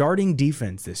Tech's starting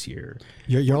defense this year?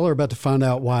 Y'all are about to find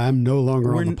out why I'm no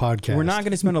longer on the podcast. We're not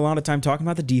going to spend a lot of time talking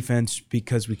about the defense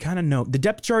because we kind of know the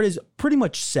depth chart is pretty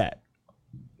much set.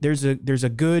 There's a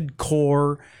good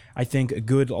core, I think, a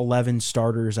good 11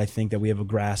 starters, I think, that we have a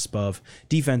grasp of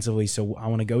defensively. So I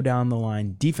want to go down the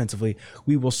line defensively.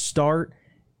 We will start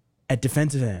at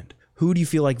defensive end. Who do you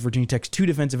feel like Virginia Tech's 2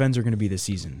 defensive ends are going to be this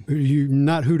season?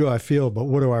 Not who do I feel, but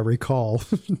what do I recall?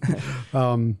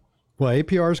 Well,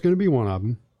 APR is going to be one of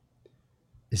them.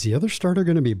 Is the other starter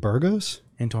going to be Burgos?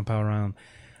 Antoine Powell.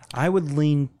 I would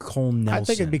lean Cole Nelson. I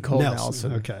think it'd be Cole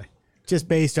Nelson. Okay. Just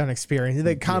based on experience.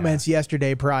 The comments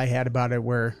yesterday Pry had about it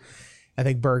where I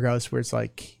think Burgos, where it's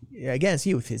like, again, it's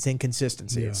youth, it's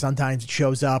inconsistency. Yeah. Sometimes it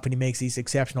shows up and he makes these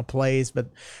exceptional plays, but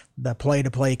the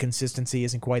play-to-play consistency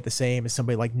isn't quite the same as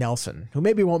somebody like Nelson, who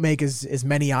maybe won't make as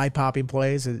many eye-popping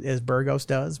plays as Burgos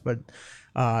does, but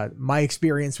My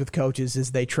experience with coaches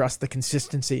is they trust the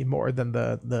consistency more than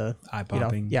the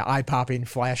eye-popping. Eye-popping,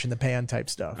 flash in the pan type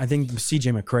stuff. I think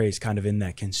CJ McCray is kind of in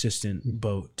that consistent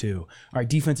boat too. All right,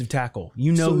 defensive tackle.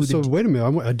 So wait a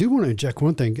minute. I do want to inject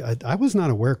one thing. I was not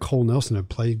aware Cole Nelson had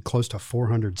played close to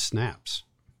 400 snaps.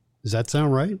 Does that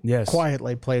sound right? Yes.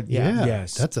 Quietly played. Yeah.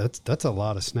 Yes. That's a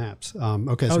lot of snaps.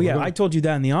 Okay. So I told you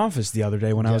that in the office the other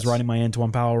day when I was writing my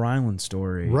Antoine Powell-Ryland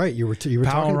story. Right. You were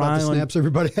talking about the snaps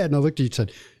everybody had, and I looked at you and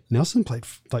said, Nelson played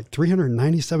like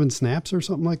 397 snaps or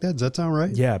something like that. Does that sound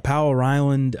right? Yeah.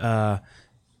 Powell-Ryland,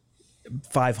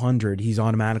 500. He's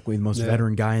automatically the most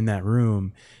veteran guy in that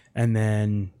room. And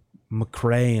then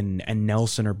McCray and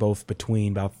Nelson are both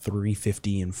between about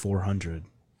 350 and 400.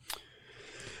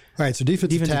 All right, so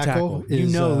defensive tackle is, you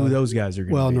know who those guys are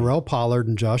going to be. Well, Norrell Pollard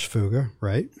and Josh Fuga,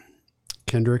 right?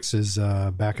 Kendricks is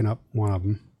backing up one of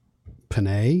them.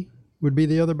 Panay would be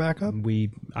the other backup.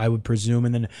 I would presume,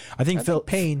 and then I think Feldarius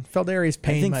Payne.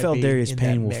 I think Feldarius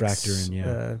Payne will factor in.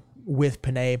 Yeah, with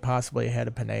Panay possibly ahead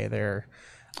of Panay there.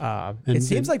 It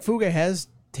seems like Fuga has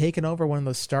taken over one of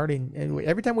those starting. And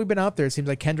every time we've been out there, it seems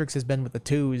like Kendricks has been with the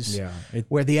twos. Yeah,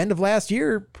 where the end of last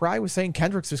year, Pry was saying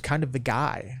Kendricks was kind of the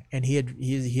guy, and he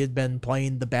had been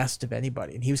playing the best of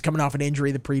anybody, and he was coming off an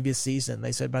injury the previous season.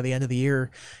 They said by the end of the year,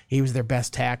 he was their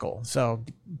best tackle. So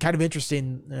kind of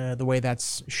interesting the way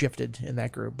that's shifted in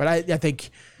that group. But I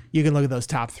think you can look at those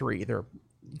top three. They're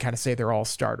kind of say they're all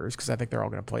starters because I think they're all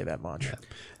going to play that much.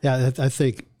 Yeah, I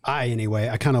think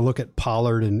I kind of look at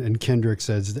Pollard and Kendricks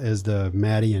as the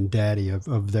Matty and Daddy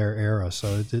of their era.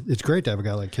 So it's great to have a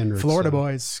guy like Kendricks. Florida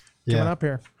boys coming up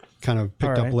here. Kind of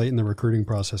picked up late in the recruiting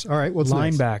process. All right, what's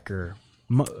linebacker?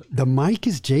 The Mike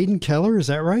is Jaden Keller. Is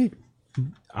that right?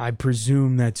 I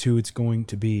presume that's who it's going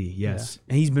to be. Yes,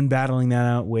 and he's been battling that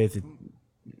out with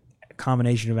a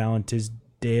combination of Alan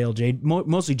Tisdale,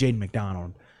 mostly Jaden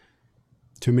McDonald.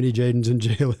 Too many Jadens and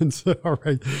Jalen's. All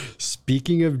right.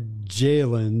 Speaking of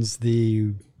Jalen's,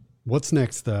 what's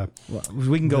next?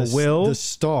 We can go Will. The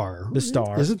star. The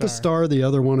star. Isn't the star the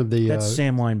other one of the... That's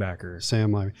Sam linebacker.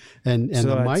 Sam linebacker. And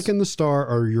so the Mike and the star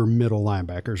are your middle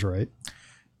linebackers, right?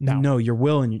 No, your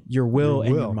Will and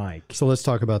your Mike. So let's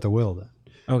talk about the Will then.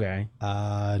 Okay.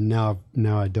 Now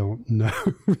I don't know.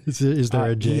 is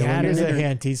there a Jalen? Here's a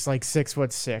hint. He's like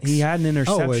 6'6". He had an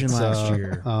interception last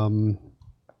year.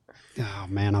 Oh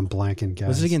man, I'm blanking, guys.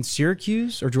 Was it against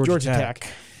Syracuse or Georgia Tech?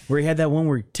 Where he had that one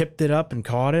where he tipped it up and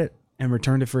caught it and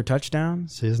returned it for a touchdown?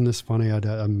 See, isn't this funny?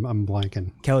 I'm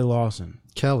blanking. Kelly Lawson.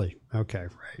 Kelly. Okay,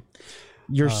 right.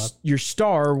 Your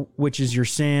star, which is your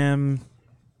Sam,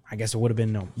 I guess it would have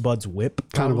been Bud's whip.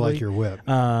 Kind probably. of like your whip.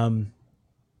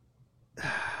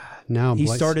 Now he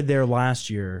started there last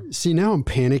year. See, now I'm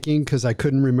panicking because I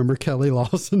couldn't remember Kelly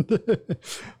Lawson.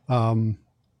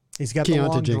 He's got the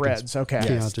long dreads. Okay.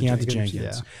 Yes, Keontae Jenkins.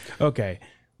 Yeah. Okay.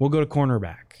 We'll go to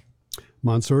cornerback.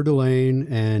 Mansour Delane.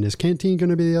 And is Canteen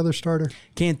going to be the other starter?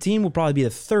 Canteen will probably be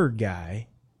the third guy.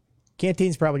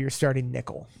 Canteen's probably your starting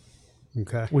nickel.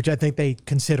 Okay. Which I think they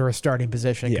consider a starting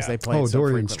position because they play so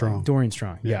Dorian frequently. Strong. Dorian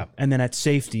Strong, yeah. And then at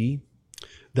safety.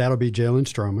 That'll be Jalen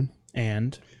Stroman.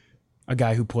 And a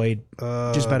guy who played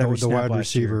just about every snap the wide last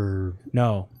receiver.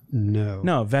 Year.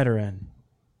 No, veteran.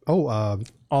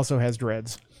 Also has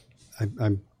dreads.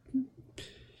 I'm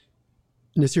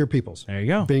Nasir Peoples. There you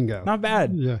go. Bingo. Not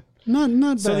bad. Yeah. Not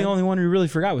bad. So the only one we really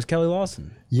forgot was Kelly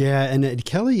Lawson. Yeah, and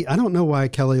Kelly, I don't know why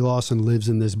Kelly Lawson lives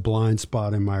in this blind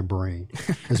spot in my brain.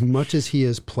 As much as he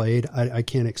has played, I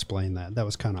can't explain that. That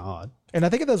was kind of odd. And I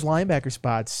think at those linebacker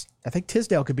spots, I think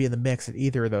Tisdale could be in the mix at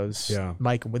either of those. Yeah.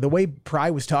 Mike, with the way Pry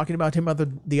was talking about him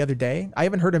the other day, I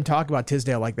haven't heard him talk about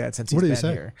Tisdale like that since he's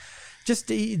been here. Just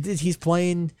he's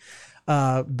playing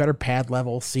better pad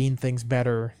level, seeing things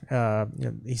better.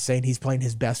 He's saying he's playing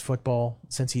his best football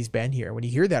since he's been here. When you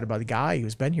hear that about a guy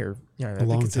who's been here, I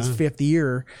think it's his 5th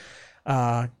year,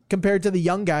 compared to the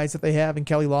young guys that they have in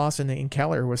Kelly Lawson and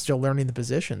Keller, who are still learning the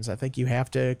positions. I think you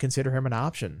have to consider him an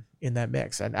option in that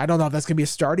mix. And I don't know if that's going to be a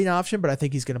starting option, but I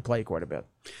think he's going to play quite a bit.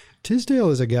 Tisdale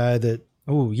is a guy that.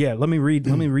 Oh yeah, let me read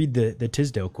the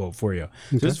Tisdale quote for you.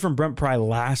 So this is from Brent Pry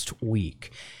last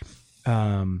week.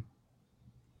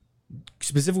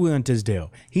 Specifically on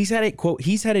Tisdale, he's had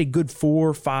a good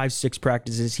 4, 5, 6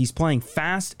 practices. He's playing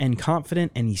fast and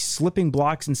confident, and he's slipping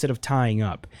blocks instead of tying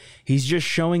up. He's just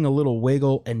showing a little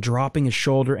wiggle and dropping his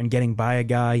shoulder and getting by a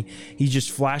guy. He's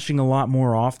just flashing a lot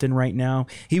more often right now.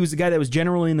 He was the guy that was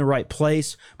generally in the right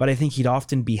place, but I think he'd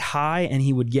often be high and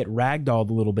he would get ragdolled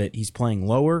a little bit. He's playing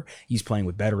lower. He's playing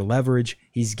with better leverage.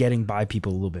 he's getting by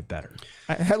people a little bit better.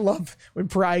 I love when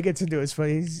Pry gets into his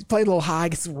funny. He's playing a little high,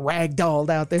 gets ragdolled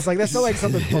out there. It's like that's not like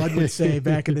something Bud would say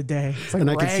back in the day. It's like and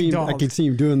I can see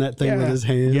him doing that thing with his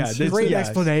hands. Yeah, great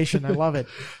explanation. I love it.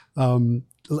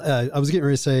 I was getting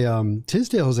ready to say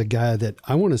Tisdale is a guy that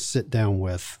I want to sit down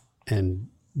with and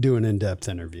do an in-depth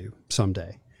interview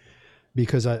someday,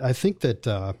 because I think that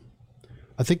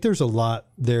I think there's a lot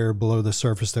there below the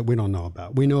surface that we don't know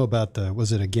about. We know about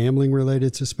was it a gambling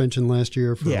related suspension last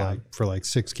year for like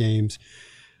 6 games?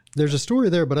 There's a story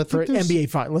there, but I think for NBA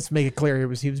final. Let's make it clear,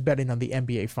 he was betting on the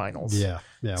NBA finals. Yeah.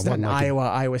 It's not an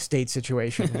Iowa State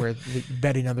situation where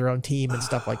betting on their own team and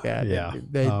stuff like that. Yeah.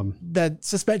 That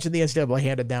suspension the NCAA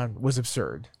handed down was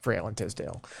absurd for Alan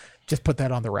Tisdale. Just put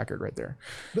that on the record right there.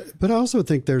 But I also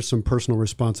think there's some personal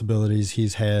responsibilities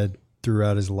he's had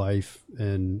throughout his life,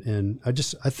 and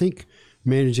I think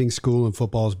managing school and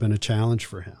football has been a challenge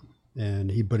for him.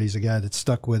 But he's a guy that's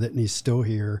stuck with it, and he's still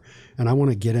here. And I want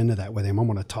to get into that with him. I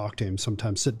want to talk to him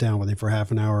sometimes, sit down with him for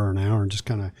half an hour or an hour, and just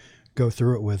kind of go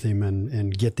through it with him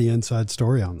and get the inside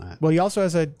story on that. Well, he also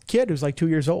has a kid who's like 2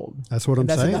 years old. That's what I'm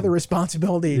saying. That's another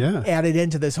responsibility added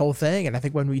into this whole thing. And I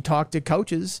think when we talk to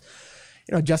coaches,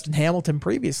 Justin Hamilton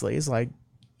previously is like,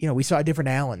 we saw a different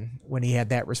Allen when he had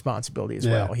that responsibility as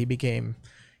well. He became,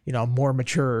 more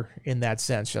mature in that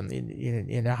sense,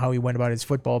 in how he went about his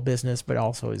football business, but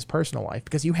also his personal life,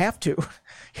 because you have to,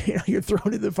 you're thrown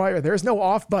into the fire. There's no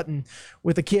off button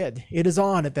with a kid. It is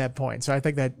on at that point. So I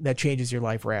think that changes your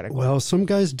life radically. Well, some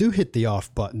guys do hit the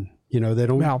off button. They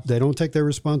don't take their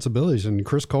responsibilities. And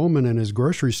Chris Coleman and his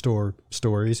grocery store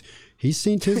stories, he's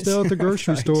seen Tisdale at the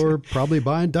grocery store probably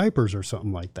buying diapers or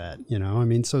something like that.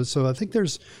 So I think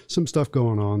there's some stuff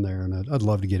going on there, and I'd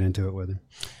love to get into it with him.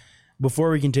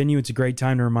 Before we continue, it's a great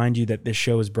time to remind you that this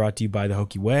show is brought to you by the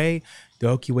Hokie Way.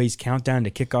 The Hokie Way's Countdown to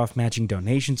Kickoff Matching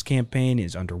Donations campaign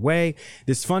is underway.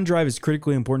 This fund drive is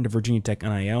critically important to Virginia Tech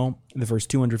NIL. The first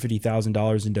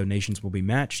 $250,000 in donations will be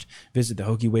matched. Visit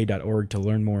thehokieway.org to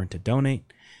learn more and to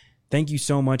donate. Thank you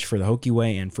so much for the Hokie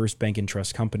Way and First Bank and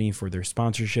Trust Company for their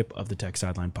sponsorship of the Tech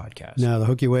Sideline Podcast. Now, the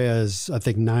Hokie Way has, I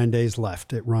think, 9 days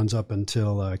left. It runs up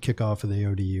until kickoff of the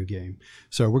ODU game.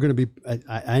 So we're going to be,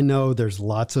 I know there's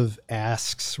lots of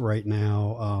asks right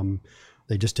now.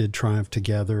 They just did Triumph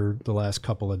Together the last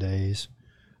couple of days.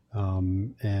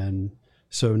 And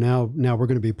so now we're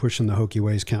going to be pushing the Hokie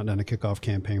Way's Countdown to Kickoff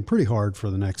campaign pretty hard for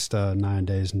the next 9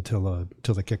 days until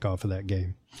the kickoff of that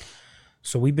game.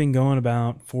 So we've been going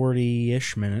about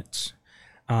 40-ish minutes.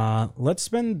 Let's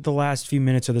spend the last few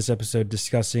minutes of this episode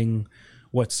discussing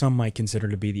what some might consider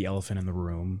to be the elephant in the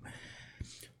room.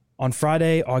 On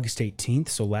Friday, August 18th,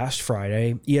 so last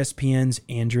Friday, ESPN's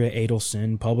Andrea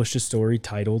Adelson published a story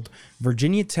titled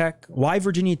Why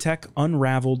Virginia Tech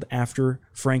Unraveled After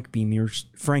Frank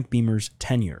Beamer's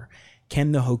Tenure.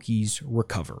 Can the Hokies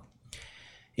Recover?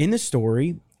 In the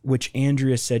story, which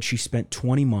Andrea said she spent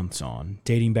 20 months on,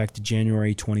 dating back to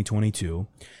January 2022,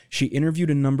 she interviewed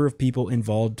a number of people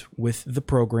involved with the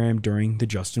program during the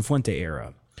Justin Fuente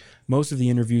era. Most of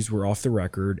the interviews were off the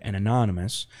record and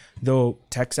anonymous, though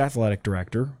Tech's athletic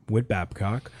director, Whit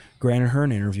Babcock, granted her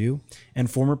an interview, and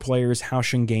former players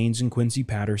Houshun Gaines and Quincy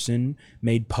Patterson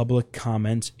made public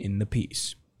comments in the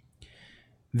piece.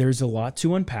 There's a lot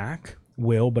to unpack,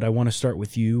 Will, but I want to start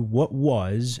with you. What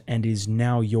was and is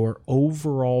now your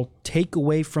overall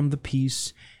takeaway from the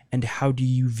piece, and how do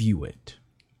you view it?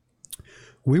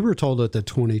 We were told at the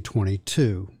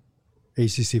 2022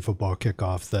 ACC football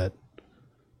kickoff that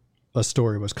a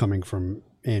story was coming from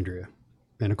Andrea.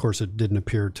 And of course, it didn't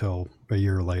appear till a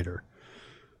year later.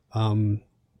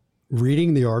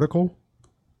 Reading the article,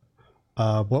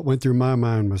 what went through my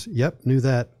mind was, yep, knew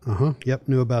that. Yep,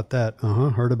 knew about that.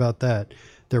 Heard about that.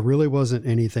 There really wasn't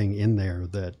anything in there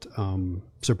that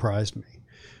surprised me.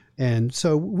 And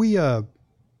so we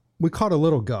caught a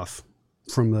little guff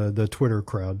from the Twitter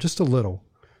crowd, just a little.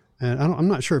 And I'm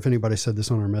not sure if anybody said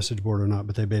this on our message board or not,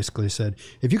 but they basically said,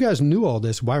 if you guys knew all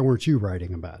this, why weren't you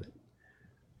writing about it?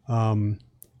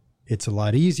 It's a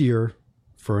lot easier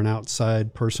for an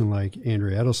outside person like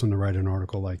Andrea Edelson to write an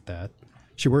article like that.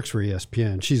 She works for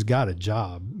ESPN. She's got a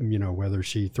job, whether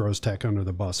she throws Tech under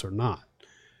the bus or not.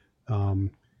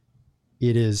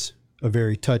 It is a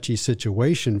very touchy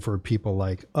situation for people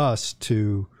like us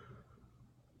to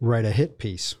write a hit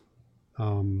piece.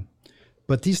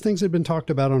 But these things had been talked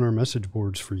about on our message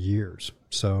boards for years.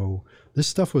 So this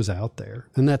stuff was out there.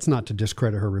 And that's not to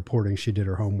discredit her reporting. She did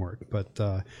her homework. But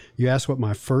you asked what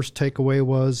my first takeaway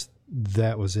was,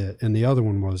 that was it. And the other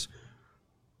one was,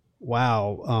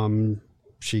 wow,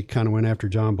 she kind of went after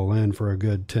John Boleyn for a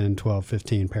good 10, 12,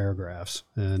 15 paragraphs.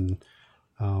 And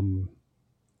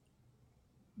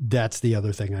that's the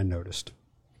other thing I noticed.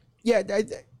 Yeah.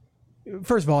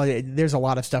 First of all, there's a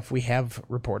lot of stuff we have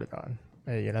reported on.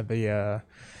 The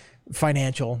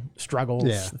financial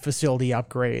struggles, facility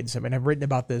upgrades. I mean, I've written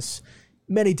about this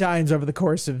many times over the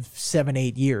course of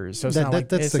 7-8 years. So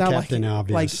that's the Captain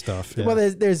Obvious stuff. Yeah. Well,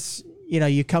 there's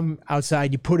you come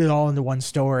outside, you put it all into one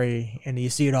story, and you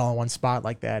see it all in one spot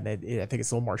like that. And I think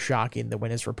it's a little more shocking than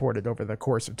when it's reported over the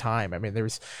course of time. I mean,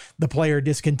 there's the player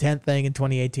discontent thing in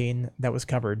 2018 that was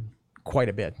covered quite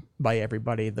a bit by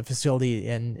everybody, the facility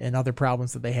and other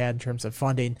problems that they had in terms of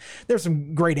funding. There's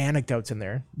some great anecdotes in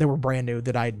there that were brand new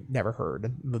that I'd never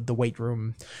heard. The weight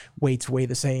room weights weigh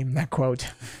the same, that quote,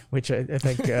 which I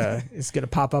think is going to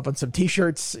pop up on some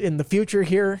t-shirts in the future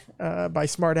here by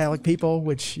smart aleck people,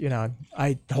 which,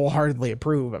 I wholeheartedly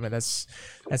approve. I mean, that's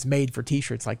made for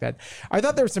t-shirts like that. I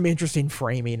thought there was some interesting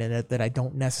framing in it that I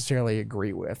don't necessarily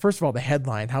agree with. First of all, the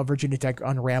headline, how Virginia Tech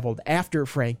unraveled after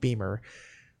Frank Beamer.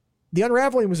 The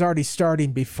unraveling was already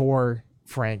starting before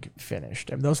Frank finished.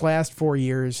 I mean, those last 4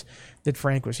 years that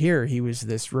Frank was here, he was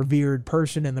this revered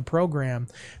person in the program.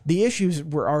 The issues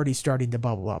were already starting to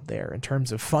bubble up there in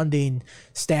terms of funding,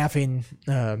 staffing,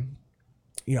 trying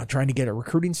to get a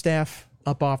recruiting staff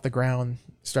up off the ground,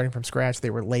 starting from scratch. They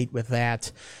were late with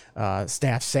that.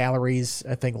 Staff salaries,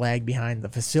 I think, lagged behind. The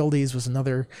facilities was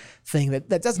another thing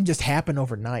that doesn't just happen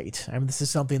overnight. I mean, this is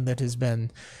something that has been...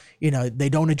 they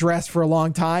don't address for a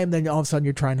long time. Then all of a sudden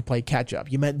you're trying to play catch up.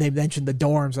 They mentioned the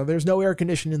dorms. Oh, there's no air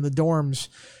conditioning in the dorms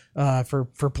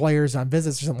for players on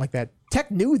visits or something like that.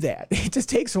 Tech knew that. It just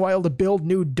takes a while to build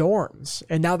new dorms.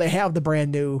 And now they have the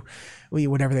brand new,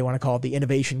 whatever they want to call it, the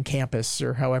innovation campus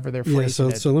or however they're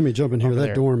phrasing it. So let me jump in here.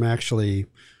 That dorm actually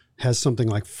has something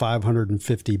like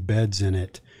 550 beds in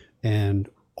it. And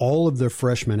all of the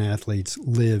freshman athletes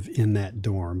live in that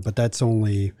dorm. But that's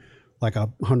only... like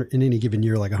 100 in any given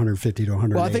year, like 150 to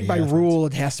 180. Well, I think by athletes. rule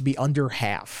it has to be under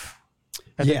half.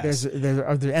 I think there's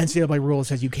the NCAA rule that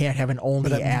says you can't have an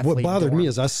only athlete. What bothered dorm. me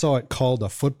is I saw it called a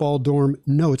football dorm.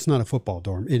 No, it's not a football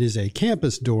dorm. It is a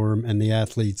campus dorm, and the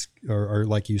athletes are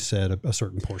like you said, a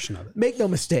certain portion of it. Make no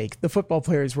mistake, the football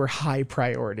players were high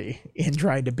priority in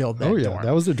trying to build that dorm.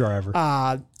 That was the driver.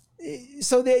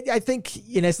 So I think,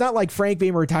 it's not like Frank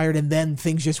Beamer retired and then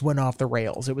things just went off the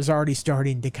rails. It was already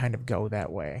starting to kind of go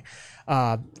that way.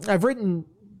 I've written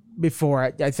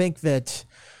before, I think that,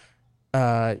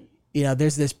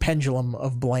 there's this pendulum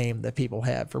of blame that people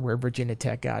have for where Virginia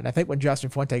Tech got. And I think when Justin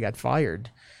Fuente got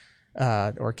fired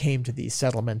or came to the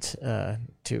settlement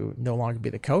to no longer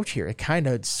be the coach here, it kind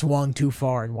of swung too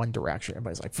far in one direction.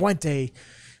 Everybody's like, Fuente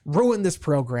ruined this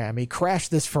program. He crashed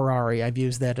this Ferrari. I've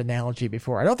used that analogy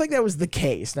before. I don't think that was the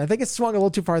case. And I think it swung a little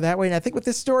too far that way. And I think with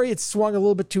this story, it swung a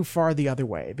little bit too far the other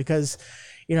way because,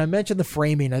 I mentioned the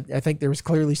framing. I think there was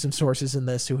clearly some sources in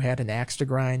this who had an axe to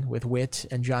grind with Witt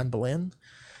and John Boleyn.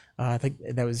 I think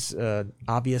that was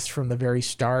obvious from the very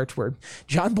start where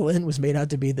John Boleyn was made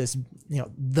out to be this,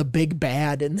 the big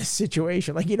bad in this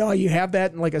situation. Like, you have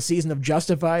that in like a season of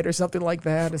Justified or something like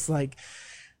that. It's like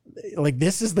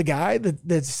this is the guy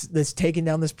that's taking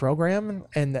down this program,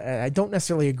 and I don't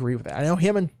necessarily agree with that. I know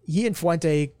he and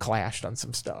Fuente clashed on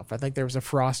some stuff. I think there was a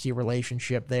frosty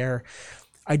relationship there.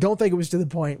 I don't think it was to the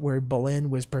point where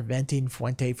Boleyn was preventing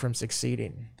Fuente from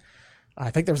succeeding. I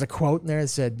think there was a quote in there that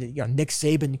said, Nick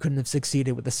Saban couldn't have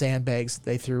succeeded with the sandbags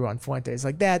they threw on Fuente. It's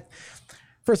like that.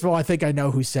 First of all, I think I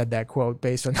know who said that quote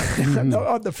based on,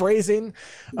 on the phrasing.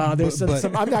 There's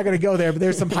some, I'm not going to go there, but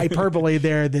there's some hyperbole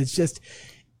there that's just...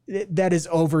 that is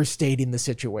overstating the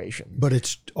situation. But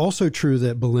it's also true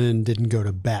that Boleyn didn't go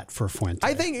to bat for Fuente.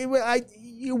 I think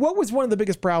what was one of the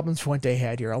biggest problems Fuente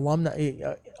had here?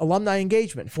 Alumni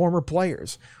engagement, former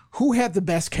players. Who had the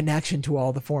best connection to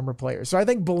all the former players? So I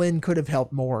think Boleyn could have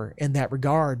helped more in that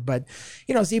regard. But,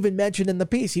 as even mentioned in the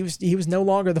piece, he was no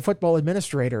longer the football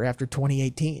administrator after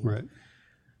 2018. Right.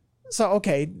 So,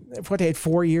 okay, Fuente had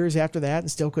 4 years after that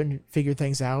and still couldn't figure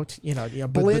things out.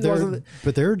 Boleyn wasn't...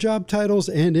 But there are job titles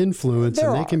and influence,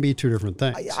 and they can be two different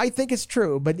things. I think it's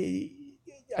true, but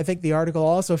I think the article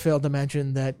also failed to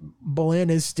mention that Boleyn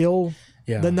is still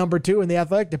the number 2 in the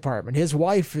athletic department. His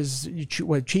wife is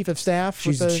chief of staff.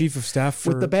 She's the chief of staff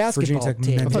with the basketball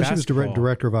team. I thought she was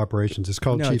director of operations. It's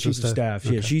called chief of staff.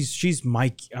 Okay. Yeah, she's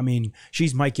Mike. I mean,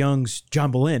 she's Mike Young's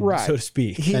John Boleyn, so to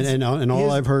speak. And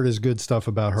all I've heard is good stuff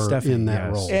about her in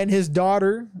that role. And his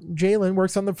daughter Jalen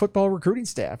works on the football recruiting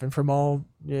staff, and from all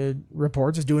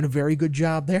reports, is doing a very good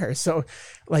job there. So,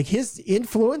 like, his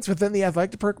influence within the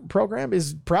athletic program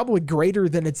is probably greater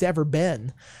than it's ever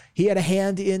been. He had a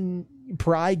hand in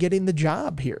Pry getting the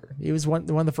job here. He was one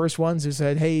of the first ones who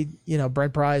said, hey,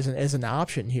 Brent Pry is an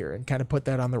option here, and kind of put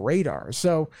that on the radar.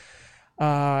 So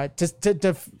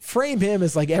To frame him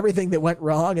as like everything that went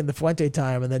wrong in the Fuente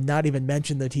time, and then not even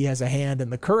mention that he has a hand in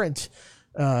the current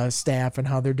staff and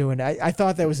how they're doing. I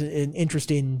thought that was an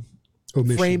interesting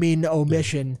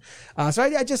omission. So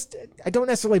I don't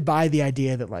necessarily buy the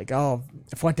idea that like, oh,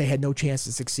 Fuente had no chance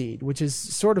to succeed, which is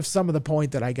sort of some of the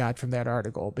point that I got from that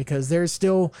article, because there's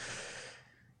still,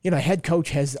 head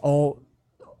coach has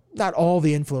not all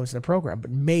the influence in the program,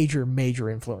 but major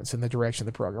influence in the direction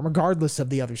of the program, regardless of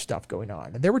the other stuff going on.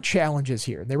 And there were challenges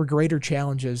here. There were greater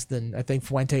challenges than I think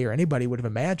Fuente or anybody would have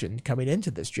imagined coming into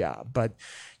this job. But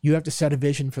you have to set a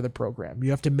vision for the program. You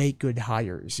have to make good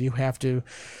hires. You have to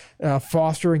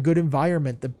foster a good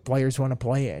environment that players want to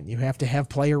play in. You have to have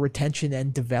player retention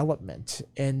and development.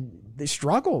 And they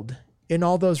struggled in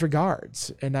all those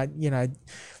regards. And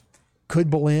could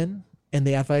Bolin and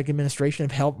the athletic administration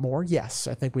have helped more? Yes,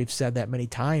 I think we've said that many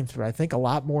times, but I think a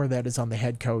lot more of that is on the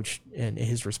head coach and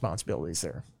his responsibilities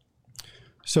there.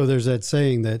 So there's that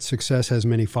saying that success has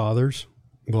many fathers.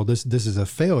 Well, this is a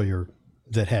failure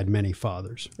that had many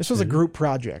fathers. This was a group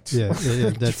project. Yeah,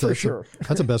 that's for sure.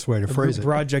 That's the best way to phrase it.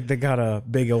 Project that got a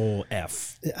big old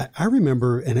F. I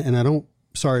remember, and I don't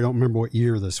remember what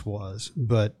year this was,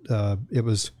 but it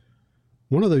was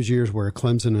one of those years where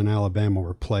Clemson and Alabama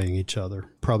were playing each other,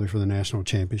 probably for the national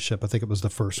championship. I think it was the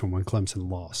first one when Clemson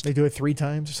lost. They do it 3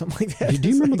 times or something like that. Do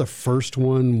you remember the first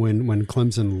one when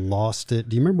Clemson lost it?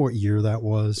 Do you remember what year that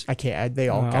was? I can't. They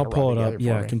all. I'll pull it up.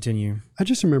 Yeah, continue. I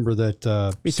just remember that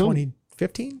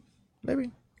 2015,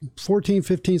 maybe 14,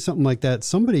 15, something like that.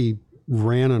 Somebody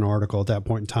ran an article at that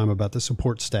point in time about the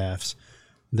support staffs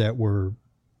that were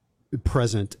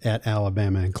present at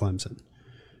Alabama and Clemson,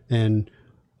 and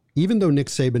even though Nick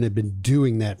Saban had been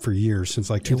doing that for years, since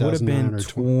like 2009 it would have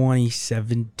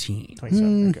been 2017.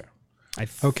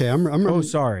 Okay, I'm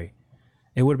sorry.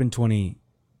 It would have been 20.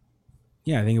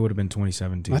 Yeah, I think it would have been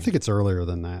 2017. I think it's earlier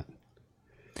than that.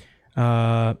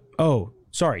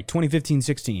 Sorry,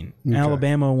 2015-16. Okay.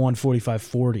 Alabama won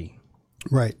 45-40.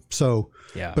 Right. So,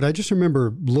 yeah. But I just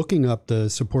remember looking up the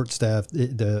support staff.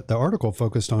 The article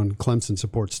focused on Clemson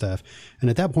support staff. And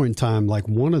at that point in time, like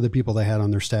one of the people they had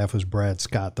on their staff was Brad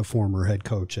Scott, the former head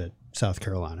coach at South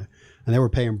Carolina. And they were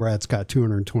paying Brad Scott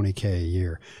 $220K a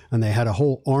year. And they had a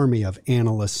whole army of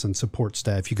analysts and support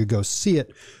staff. You could go see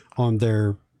it on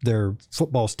their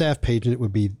football staff page, and it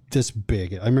would be this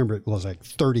big. I remember it was like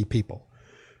 30 people.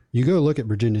 You go look at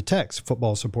Virginia Tech's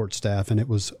football support staff, and it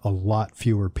was a lot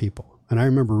fewer people. And I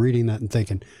remember reading that and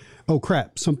thinking, oh,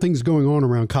 crap, something's going on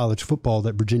around college football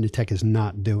that Virginia Tech is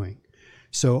not doing.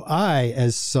 So I,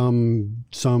 as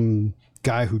some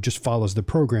guy who just follows the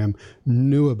program,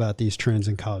 knew about these trends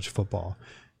in college football.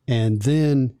 And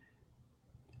then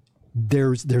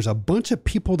there's a bunch of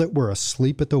people that were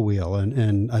asleep at the wheel.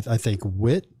 And I think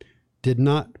Witt did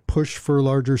not push for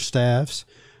larger staffs.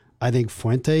 I think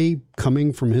Fuente,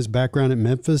 coming from his background at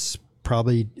Memphis,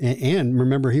 probably, and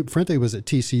remember, Fuente was at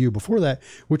TCU before that,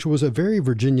 which was a very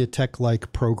Virginia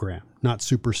Tech-like program, not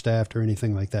super staffed or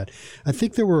anything like that. I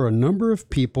think there were a number of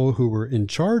people who were in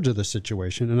charge of the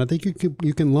situation, and I think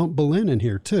you can lump Bolin in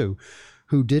here too,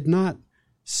 who did not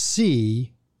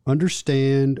see,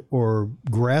 understand, or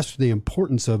grasp the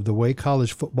importance of the way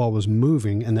college football was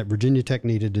moving, and that Virginia Tech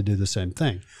needed to do the same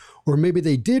thing. Or maybe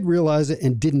they did realize it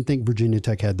and didn't think Virginia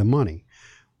Tech had the money.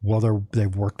 Well,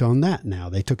 they've worked on that now.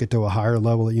 They took it to a higher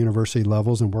level at university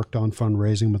levels and worked on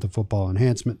fundraising with the Football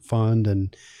Enhancement Fund.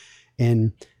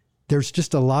 And there's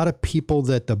just a lot of people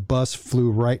that the bus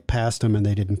flew right past them and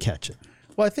they didn't catch it.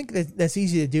 Well, I think that's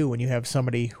easy to do when you have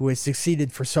somebody who has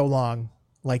succeeded for so long,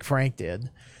 like Frank did.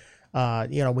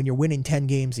 When you're winning 10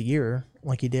 games a year,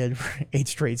 like he did for 8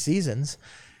 straight seasons,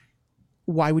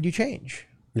 why would you change?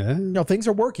 Yeah. Things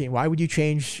are working. Why would you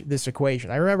change this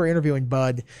equation? I remember interviewing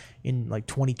Bud in like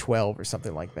 2012 or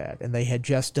something like that, and they had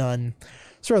just done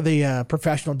sort of the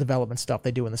professional development stuff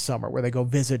they do in the summer, where they go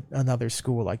visit another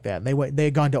school like that. And they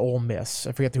had gone to Ole Miss.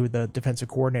 I forget who the defensive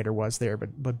coordinator was there,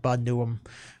 but Bud knew him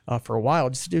for a while,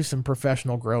 just to do some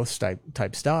professional growth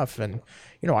type stuff. And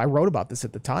I wrote about this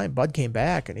at the time. Bud came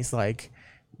back and he's like,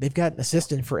 they've got an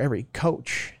assistant for every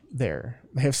coach there.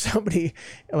 They have somebody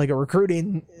like a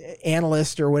recruiting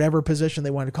analyst or whatever position they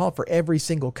want to call it for every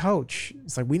single coach.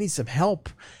 It's like, we need some help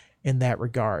in that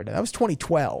regard. And that was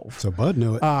 2012. So Bud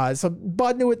knew it. So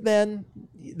Bud knew it then.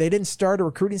 They didn't start a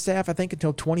recruiting staff, I think,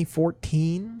 until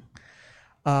 2014.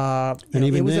 And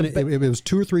even then, it was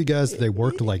 2 or 3 guys that they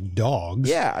worked like dogs.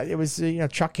 Yeah, it was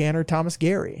Chuck Canner, Thomas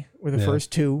Gary were the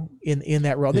first 2 in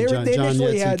that role. John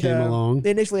Yetson came along.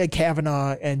 They initially had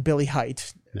Kavanaugh and Billy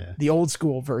Height. Yeah. The old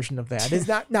school version of that. It's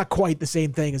not quite the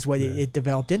same thing as what it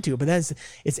developed into, but then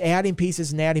it's adding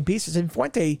pieces and adding pieces. And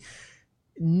Fuente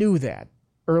knew that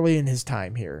early in his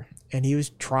time here, and he was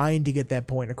trying to get that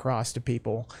point across to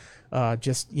people,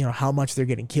 just, you know, how much they're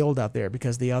getting killed out there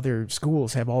because the other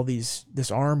schools have all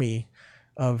this army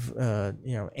of,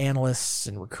 you know, analysts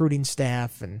and recruiting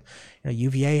staff, and, you know,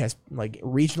 UVA has like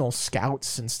regional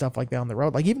scouts and stuff like that on the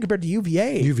road. Like, even compared to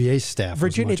UVA staff,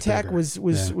 Virginia Tech was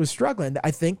struggling.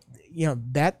 I think, you know,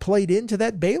 that played into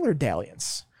that Baylor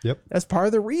dalliance. Yep. That's part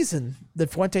of the reason that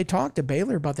Fuente talked to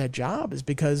Baylor about that job, is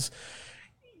because,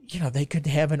 you know, they could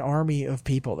have an army of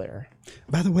people there.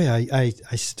 By the way,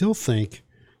 I still think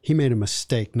he made a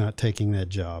mistake not taking that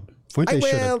job. Fuente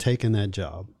should have taken that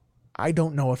job. I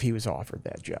don't know if he was offered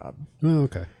that job. Oh,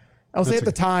 okay. I'll say at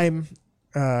the time,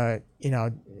 you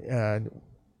know,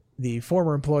 the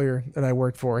former employer that I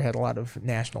worked for had a lot of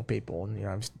national people, and, you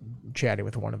know, I was chatting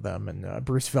with one of them, and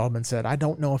Bruce Feldman said, I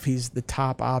don't know if he's the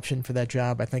top option for that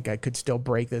job. I think I could still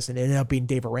break this, and it ended up being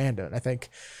Dave Aranda. And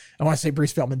I want to say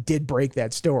Bruce Feldman did break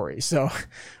that story. So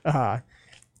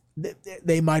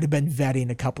they might have been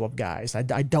vetting a couple of guys.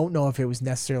 I don't know if it was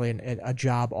necessarily a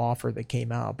job offer that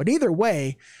came out, but either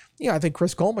way, you know, I think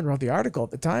Chris Coleman wrote the article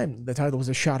at the time. The title was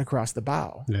 "A Shot Across the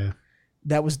Bow." Yeah.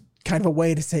 That was kind of a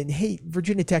way to say, hey,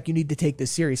 Virginia Tech, you need to take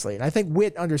this seriously. And I think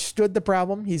Witt understood the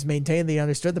problem. He's maintained that he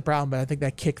understood the problem, but I think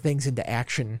that kicked things into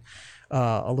action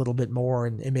a little bit more,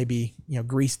 and maybe, you know,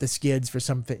 grease the skids for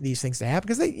some these things to happen,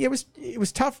 because it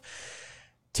was tough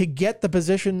to get the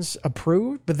positions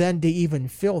approved, but then to even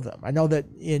fill them. I know that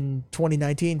in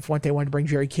 2019, Fuente wanted to bring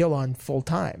Jerry Kill on full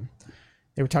time.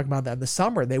 They were talking about that in the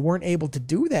summer. They weren't able to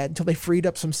do that until they freed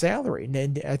up some salary.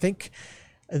 And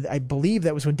I believe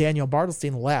that was when Daniel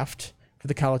Bartelstein left for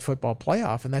the college football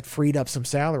playoff, and that freed up some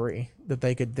salary that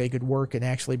they could work and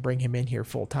actually bring him in here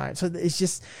full time. So it's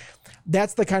just,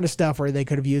 that's the kind of stuff where they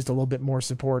could have used a little bit more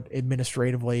support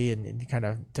administratively and kind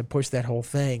of to push that whole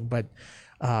thing. But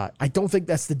I don't think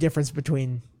that's the difference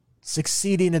between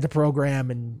succeeding at the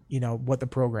program and, you know, what the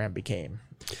program became.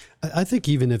 I think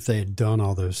even if they had done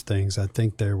all those things, I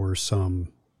think there were some,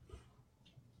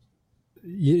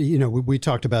 you know, we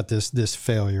talked about this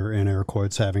failure, in air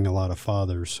quotes, having a lot of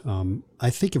fathers. I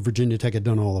think if Virginia Tech had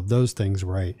done all of those things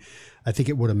right, I think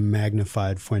it would have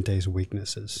magnified Fuente's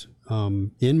weaknesses.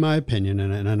 In my opinion,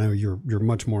 and I know you're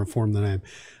much more informed than I am,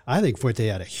 I think Fuente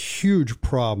had a huge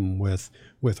problem with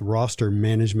roster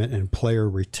management and player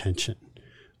retention.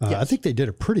 Yes. I think they did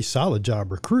a pretty solid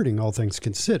job recruiting, all things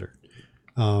considered.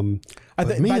 I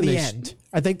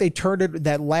think they turned it,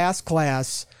 that last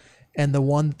class and the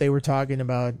one that they were talking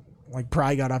about, like,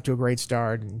 probably got off to a great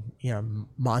start, and, you know,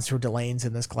 Monster Delane's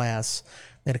in this class.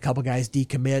 They had a couple guys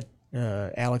decommit,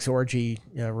 Alex Orgy,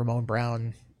 Ramon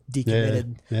Brown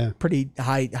decommitted. Yeah. Pretty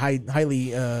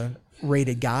highly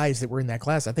rated guys that were in that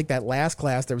class. I think that last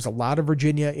class, there was a lot of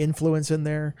Virginia influence in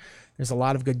there. There's a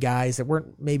lot of good guys that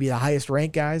weren't maybe the highest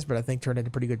ranked guys, but I think turned into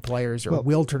pretty good players, or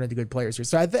will turn into good players here.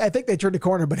 So I think they turned the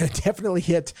corner, but it definitely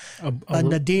hit a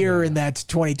nadir in that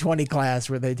 2020 class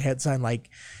where they had signed like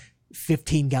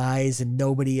 15 guys and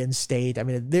nobody in state. I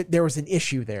mean, there was an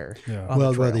issue there. Yeah.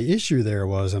 Well, the issue there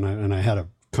was, and I had a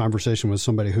conversation with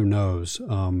somebody who knows.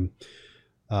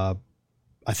 I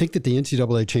think that the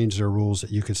NCAA changed their rules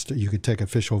that you could take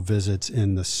official visits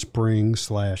in the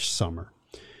spring/summer.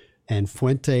 And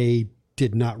Fuente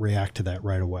did not react to that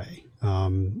right away.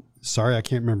 Sorry, I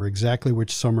can't remember exactly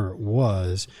which summer it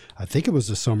was. I think it was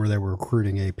the summer they were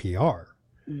recruiting APR.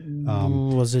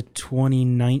 Was it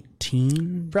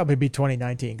 2019? Probably be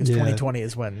 2019, because 2020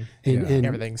 is when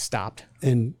everything stopped.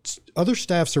 And other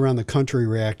staffs around the country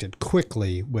reacted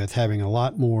quickly with having a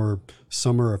lot more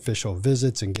summer official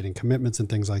visits and getting commitments and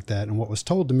things like that. And what was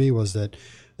told to me was that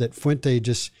Fuente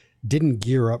just didn't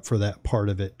gear up for that part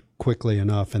of it quickly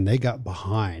enough, and they got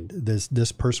behind.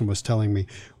 This person was telling me,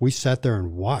 we sat there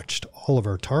and watched all of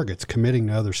our targets committing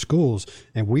to other schools,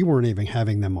 and we weren't even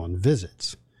having them on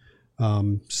visits.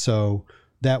 So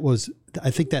I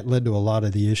think that led to a lot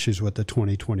of the issues with the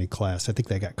 2020 class. I think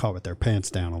they got caught with their pants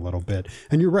down a little bit.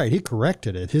 And you're right, he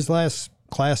corrected it. His last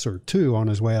class or two on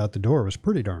his way out the door was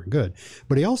pretty darn good.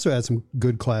 But he also had some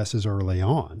good classes early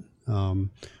on. A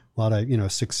lot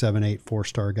of, 6, 7, 8,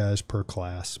 4-star guys per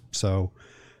class. So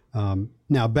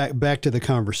now back to the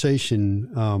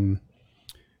conversation.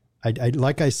 I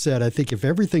like I said, I think if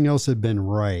everything else had been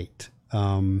right,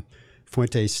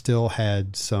 Fuente still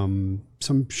had some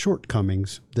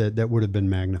shortcomings that would have been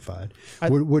magnified.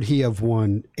 Would he have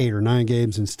won 8 or 9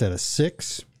 games instead of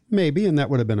 6? Maybe, and that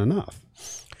would have been enough.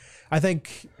 I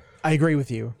think I agree with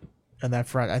you on that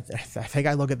front. I think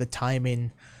I look at the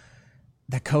timing.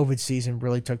 That COVID season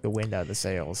really took the wind out of the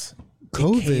sails.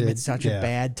 It came at such a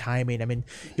bad timing. I mean,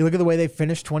 you look at the way they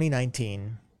finished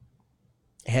 2019.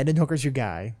 Hendon Hooker's your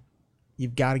guy.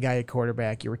 You've got a guy at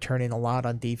quarterback. You're returning a lot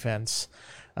on defense.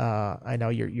 I know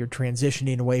you're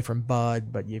transitioning away from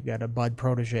Bud, but you've got a Bud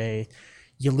protege.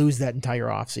 You lose that entire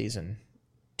offseason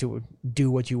to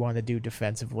do what you want to do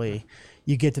defensively.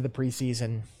 You get to the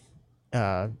preseason.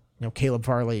 Caleb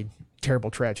Farley,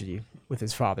 terrible tragedy with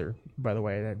his father, by the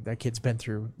way. That kid's been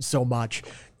through so much.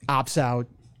 Opts out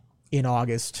in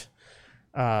August.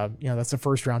 That's the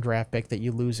first round draft pick that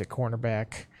you lose at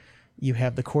cornerback. You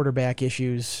have the quarterback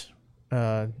issues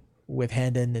with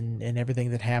Hendon and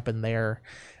everything that happened there.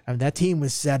 I mean, that team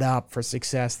was set up for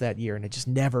success that year, and it just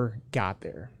never got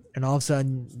there. And all of a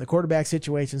sudden, the quarterback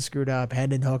situation screwed up.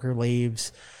 Hendon Hooker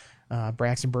leaves.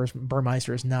 Braxton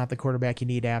Burmeister is not the quarterback you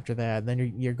need after that. And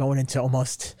then you're going into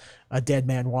almost a dead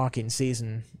man walking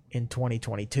season in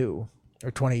 2022. Or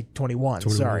 2021,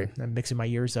 sorry. I'm mixing my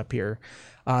years up here.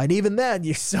 And even then,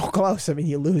 you're so close. I mean,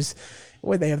 you lose.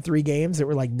 They have 3 games that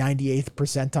were like 98th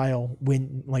percentile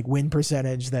win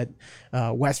percentage. That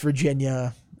West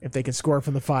Virginia, if they can score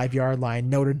from the 5-yard line,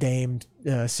 Notre Dame,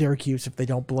 Syracuse, if they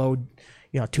don't blow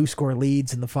 2-score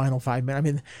leads in the final 5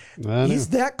 minutes. I mean, he's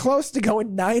that close to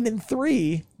going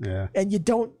 9-3, and you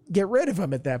don't get rid of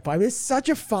him at that point. I mean, it's such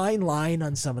a fine line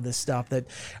on some of this stuff that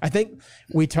I think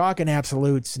we talk in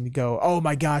absolutes and go, oh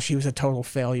my gosh, he was a total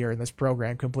failure and this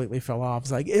program completely fell off.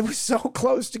 It's like, it was so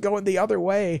close to going the other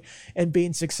way and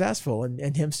being successful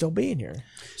and him still being here.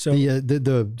 So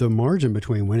the margin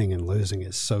between winning and losing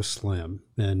is so slim.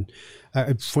 And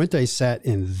Fuente sat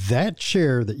in that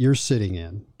chair that you're sitting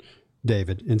in,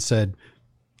 David, and said,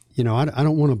 I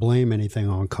don't want to blame anything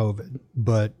on COVID,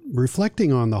 but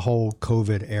reflecting on the whole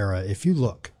COVID era, if you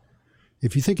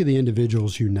think of the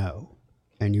individuals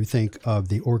and you think of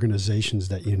the organizations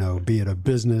that be it a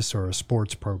business or a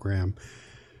sports program,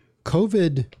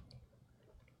 COVID,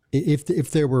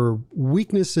 if there were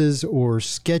weaknesses or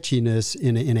sketchiness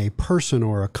in a person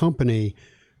or a company,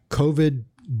 COVID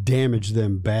damaged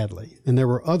them badly. And there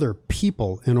were other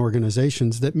people and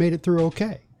organizations that made it through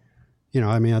okay.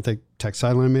 I think Tech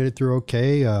Sideline made it through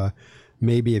okay.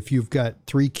 Maybe if you've got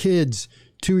 3 kids,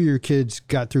 2 of your kids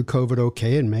got through COVID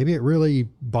okay, and maybe it really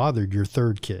bothered your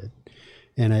 3rd kid.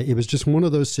 And it was just one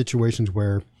of those situations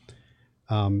where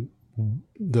the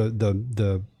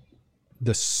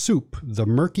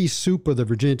murky soup of the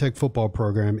Virginia Tech football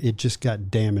program, it just got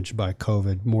damaged by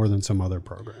COVID more than some other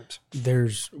programs.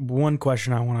 There's one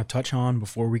question I want to touch on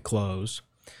before we close.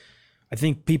 I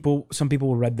think some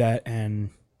people read that, and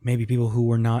maybe people who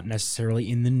were not necessarily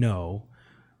in the know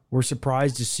were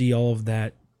surprised to see all of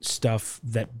that stuff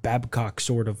that Babcock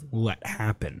sort of let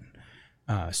happen,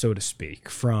 so to speak,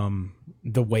 from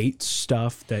the weights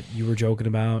stuff that you were joking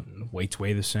about, weights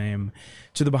weigh the same,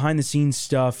 to the behind-the-scenes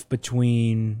stuff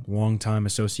between longtime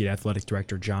Associate Athletic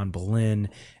Director John Boleyn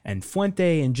and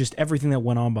Fuente and just everything that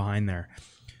went on behind there.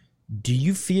 How do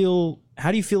you feel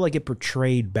like it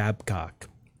portrayed Babcock?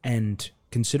 And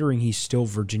considering he's still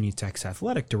Virginia Tech's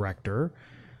athletic director,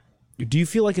 do you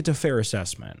feel like it's a fair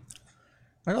assessment?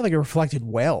 I don't think it reflected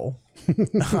well.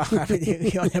 I mean,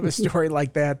 you don't have a story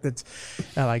like that that's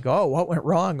like, oh, what went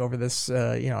wrong over this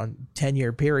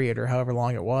 10-year period or however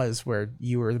long it was where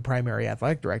you were the primary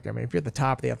athletic director. I mean, if you're at the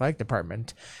top of the athletic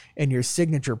department and your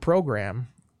signature program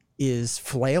is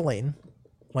flailing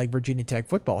like Virginia Tech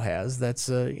football has, that's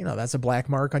a black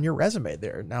mark on your resume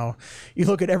there. Now, you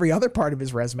look at every other part of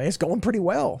his resume, it's going pretty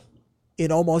well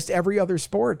in almost every other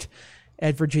sport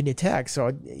at Virginia Tech.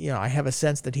 So, I have a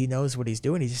sense that he knows what he's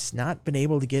doing. He's just not been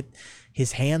able to get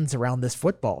his hands around this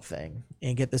football thing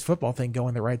and get this football thing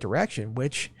going the right direction,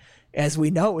 which, as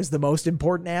we know, is the most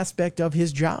important aspect of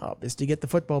his job, is to get the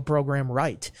football program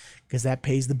right, because that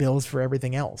pays the bills for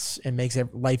everything else and makes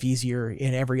life easier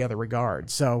in every other regard.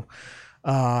 So,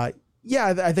 I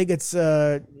think it's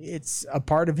a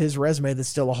part of his resume that's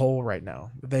still a hole right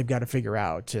now that they've got to figure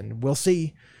out, and we'll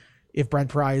see if Brent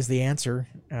Pry is the answer.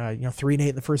 3-8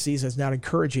 in the first season is not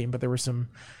encouraging, but there were some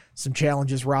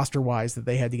challenges roster-wise that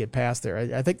they had to get past there.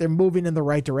 I think they're moving in the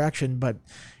right direction, but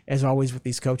as always with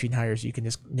these coaching hires, you can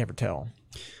just never tell.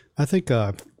 I think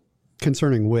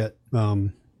concerning Witt,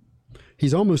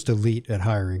 he's almost elite at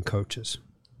hiring coaches.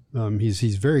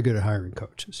 He's very good at hiring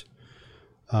coaches.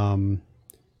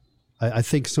 I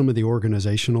think some of the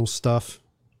organizational stuff,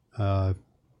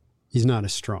 he's not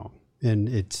as strong. And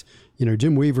it's,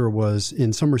 Jim Weaver was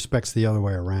in some respects the other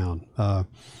way around.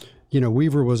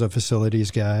 Weaver was a facilities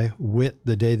guy. Witt,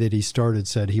 the day that he started,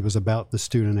 said he was about the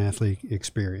student-athlete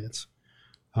experience.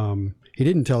 He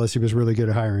didn't tell us he was really good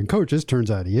at hiring coaches. Turns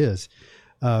out he is.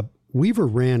 Weaver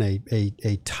ran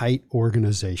a tight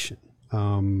organization.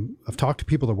 I've talked to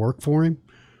people that work for him,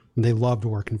 and they loved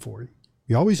working for him.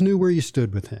 You always knew where you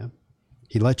stood with him.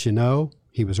 He let you know.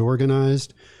 He was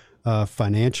organized.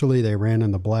 Financially, they ran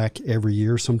in the black every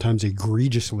year, sometimes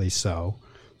egregiously so.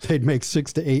 They'd make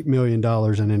 $6 to $8 million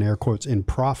and in air quotes in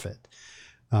profit.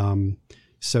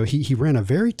 So he ran a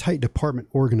very tight department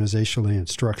organizationally and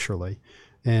structurally.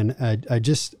 And I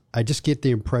just get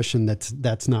the impression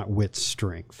that's not Witt's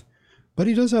strength. But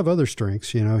he does have other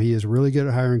strengths. You know, he is really good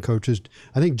at hiring coaches.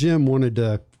 I think Jim wanted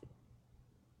to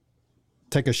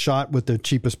take a shot with the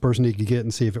cheapest person he could get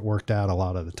and see if it worked out a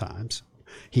lot of the times.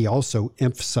 He also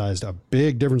emphasized a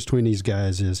big difference between these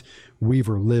guys is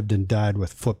Weaver lived and died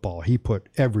with football. He put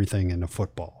everything into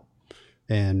football.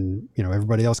 And, you know,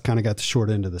 everybody else kind of got the short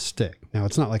end of the stick. Now,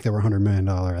 it's not like they were $100 million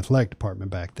athletic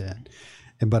department back then.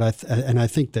 But I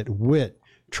think that Witt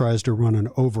tries to run an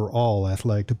overall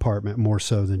athletic department more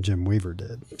so than Jim Weaver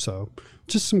did. So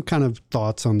just some kind of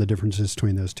thoughts on the differences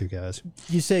between those two guys.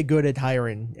 You say good at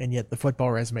hiring, and yet the football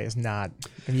resume is not.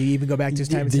 And you even go back to his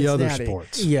time in Cincinnati. The other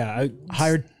sports. Yeah.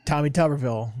 Hired Tommy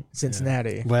Tuberville,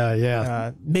 Cincinnati. Yeah. Well,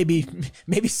 yeah. Maybe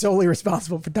solely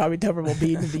responsible for Tommy Tuberville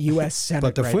being in the U.S. Senate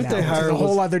but the right Fuente now. hire a was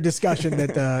whole other discussion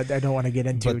that I don't want to get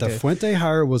into. But the Fuente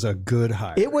hire was a good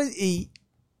hire. It was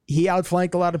he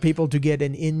outflanked a lot of people to get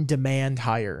an in-demand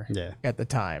hire at the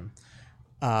time.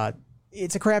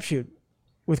 It's a crapshoot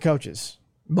with coaches.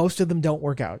 Most of them don't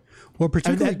work out. Well,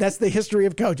 particularly that's the history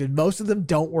of coaches. Most of them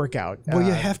don't work out. Well,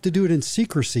 you have to do it in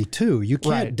secrecy too. You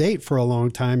can't date for a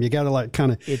long time. You got to like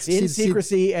kind of. It's in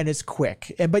secrecy and it's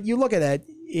quick. But you look at that.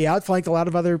 He outflanked a lot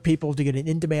of other people to get an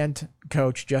in-demand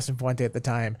coach, Justin Fuente at the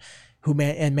time, who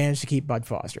managed to keep Bud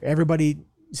Foster. Everybody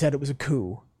said it was a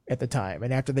coup at the time,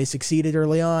 and after they succeeded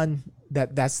early on,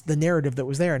 that's the narrative that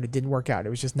was there, and it didn't work out. It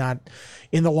was just not,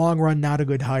 in the long run, not a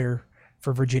good hire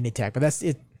for Virginia Tech. But that's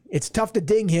it. It's tough to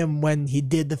ding him when he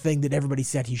did the thing that everybody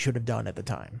said he should have done at the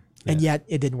time, and yet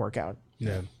it didn't work out.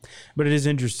 Yeah, but it is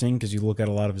interesting because you look at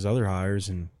a lot of his other hires,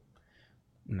 and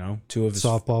you know, two of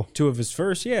his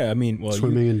first. Yeah, I mean, well,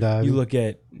 swimming and diving. You look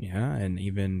at and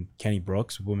even Kenny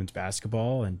Brooks, women's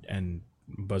basketball, and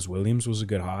Buzz Williams was a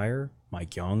good hire.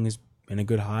 Mike Young has been a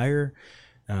good hire.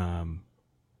 I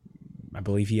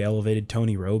believe he elevated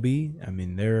Tony Roby. I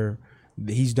mean,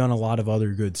 he's done a lot of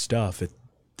other good stuff.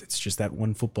 It's just that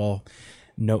one football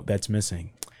note that's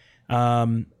missing.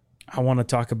 I want to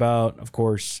talk about, of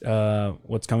course,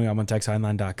 what's coming up on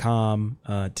TechSideline.com.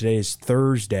 Today is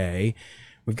Thursday.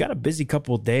 We've got a busy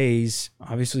couple of days.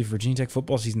 Obviously, Virginia Tech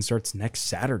football season starts next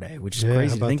Saturday, which is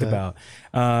crazy to think about.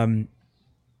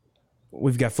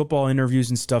 We've got football interviews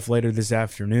and stuff later this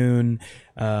afternoon.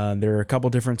 There are a couple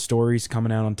different stories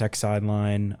coming out on Tech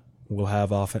Sideline.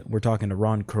 We're talking to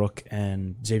Ron Crook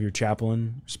and Xavier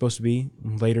Chaplin, supposed to be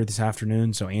later this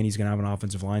afternoon. So Andy's going to have an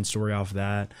offensive line story off of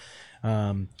that.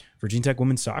 Virginia Tech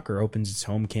women's soccer opens its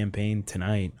home campaign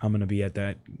tonight. I'm going to be at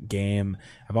that game.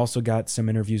 I've also got some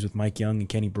interviews with Mike Young and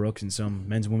Kenny Brooks and some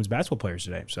men's and women's basketball players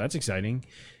today. So that's exciting.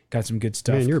 Got some good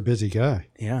stuff. Man, you're a busy guy.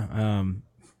 Yeah.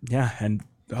 And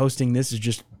hosting this is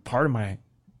just part of my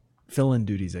fill-in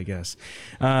duties, I guess.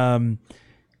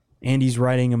 Andy's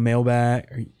writing a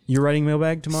mailbag. You're writing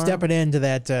mailbag tomorrow? Stepping into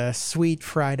that sweet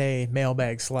Friday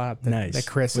mailbag slot that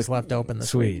Chris has left open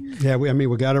this week. Yeah,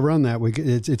 we got to run that.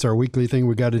 It's our weekly thing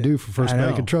we got to do for First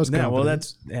Bank and Trust Company. Well,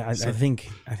 I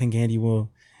think Andy will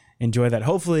enjoy that.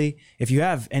 Hopefully, if you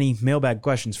have any mailbag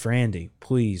questions for Andy,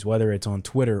 please, whether it's on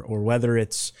Twitter or whether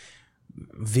it's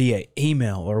via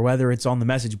email or whether it's on the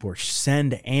message board,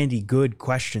 send Andy good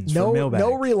questions for mailbag.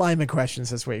 No realignment questions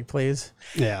this week, please.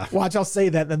 Yeah. Watch, I'll say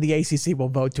that, then the ACC will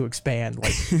vote to expand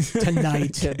like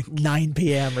tonight at 9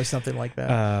 p.m. or something like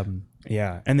that.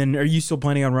 Yeah. And then are you still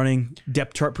planning on running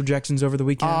depth chart projections over the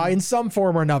weekend? In some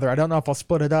form or another. I don't know if I'll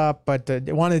split it up, but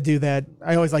I want to do that.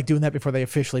 I always like doing that before they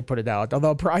officially put it out.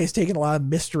 Although probably has taken a lot of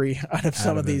mystery out of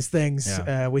some of these things.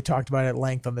 Yeah. We talked about it at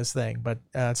length on this thing, but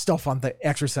it's still fun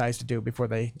exercise to do before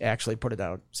they actually put it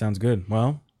out. Sounds good.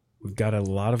 Well, we've got a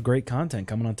lot of great content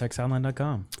coming on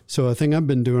TechSideline.com. So a thing I've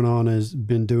been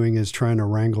doing is trying to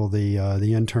wrangle the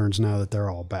interns now that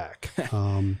they're all back.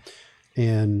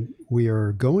 And we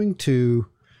are going to,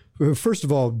 first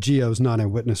of all, Gio's not in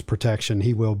witness protection.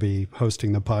 He will be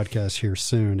hosting the podcast here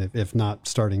soon, if not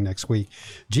starting next week.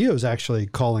 Gio's actually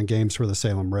calling games for the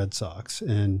Salem Red Sox.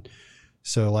 And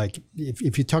so like,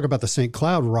 if you talk about the St.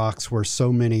 Cloud Rocks, where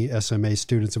so many SMA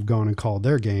students have gone and called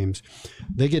their games,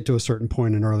 they get to a certain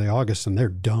point in early August and they're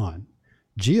done.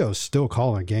 Gio's still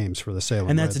calling games for the Salem Red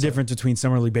Sox. And that's the difference between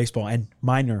summer league baseball and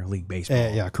minor league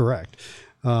baseball. Yeah, correct.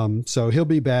 So he'll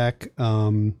be back.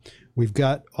 We've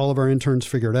got all of our interns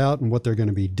figured out and what they're going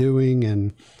to be doing.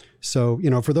 And so,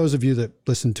 for those of you that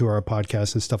listen to our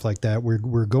podcast and stuff like that,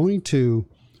 we're going to,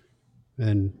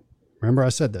 and remember I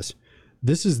said this,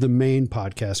 this is the main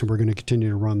podcast, and we're going to continue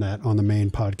to run that on the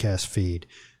main podcast feed.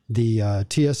 The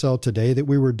TSL Today that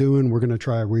we were doing, we're going to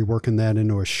try reworking that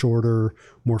into a shorter,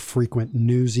 more frequent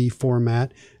newsy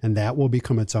format, and that will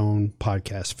become its own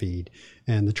podcast feed.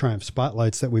 And the Triumph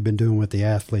Spotlights that we've been doing with the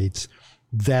athletes,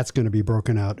 that's going to be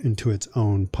broken out into its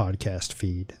own podcast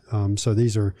feed. So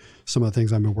these are some of the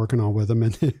things I've been working on with them,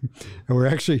 and we're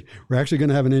actually going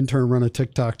to have an intern run a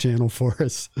TikTok channel for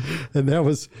us. And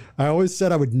I always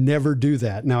said I would never do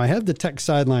that. Now I have the Tech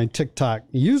Sideline TikTok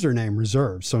username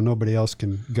reserved, so nobody else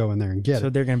can go in there and get it. So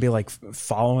they're going to be like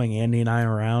following Andy and I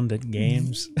around at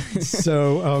games.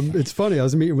 So it's funny. I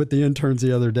was meeting with the interns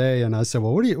the other day, and I said,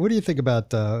 "Well, what do you think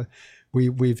about?"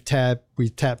 We've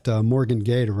tapped Morgan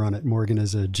Gay to run it. Morgan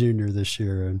is a junior this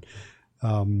year,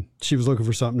 and she was looking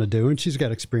for something to do, and she's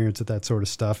got experience at that sort of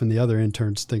stuff. And the other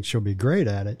interns think she'll be great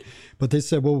at it. But they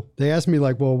said, they asked me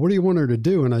like, what do you want her to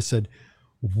do? And I said,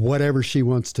 whatever she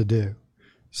wants to do.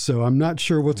 So I'm not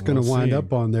sure what's going to wind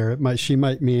up on there. She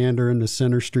might meander into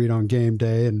Center Street on game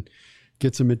day and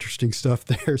get some interesting stuff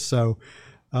there. So,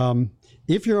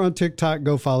 if you're on TikTok,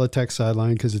 go follow Tech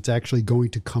Sideline because it's actually going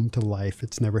to come to life.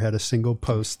 It's never had a single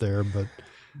post there, but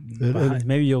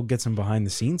maybe you'll get some behind the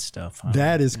scenes stuff.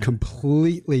 That is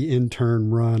completely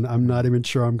intern run. I'm not even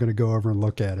sure I'm going to go over and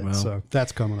look at it. Well, so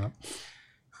that's coming up.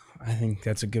 I think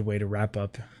that's a good way to wrap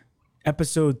up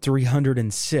episode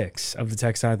 306 of the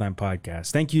Tech Sideline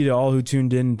podcast. Thank you to all who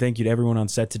tuned in. Thank you to everyone on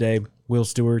set today. Will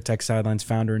Stewart, Tech Sideline's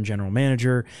founder and general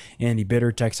manager. Andy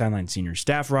Bitter, Tech Sideline senior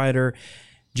staff writer.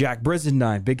 Jack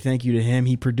Brizendine, big thank you to him.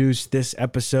 He produced this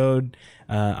episode.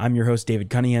 I'm your host, David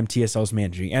Cunningham, TSL's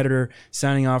managing editor,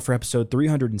 signing off for episode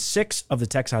 306 of the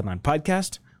Tech Sideline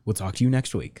podcast. We'll talk to you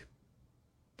next week.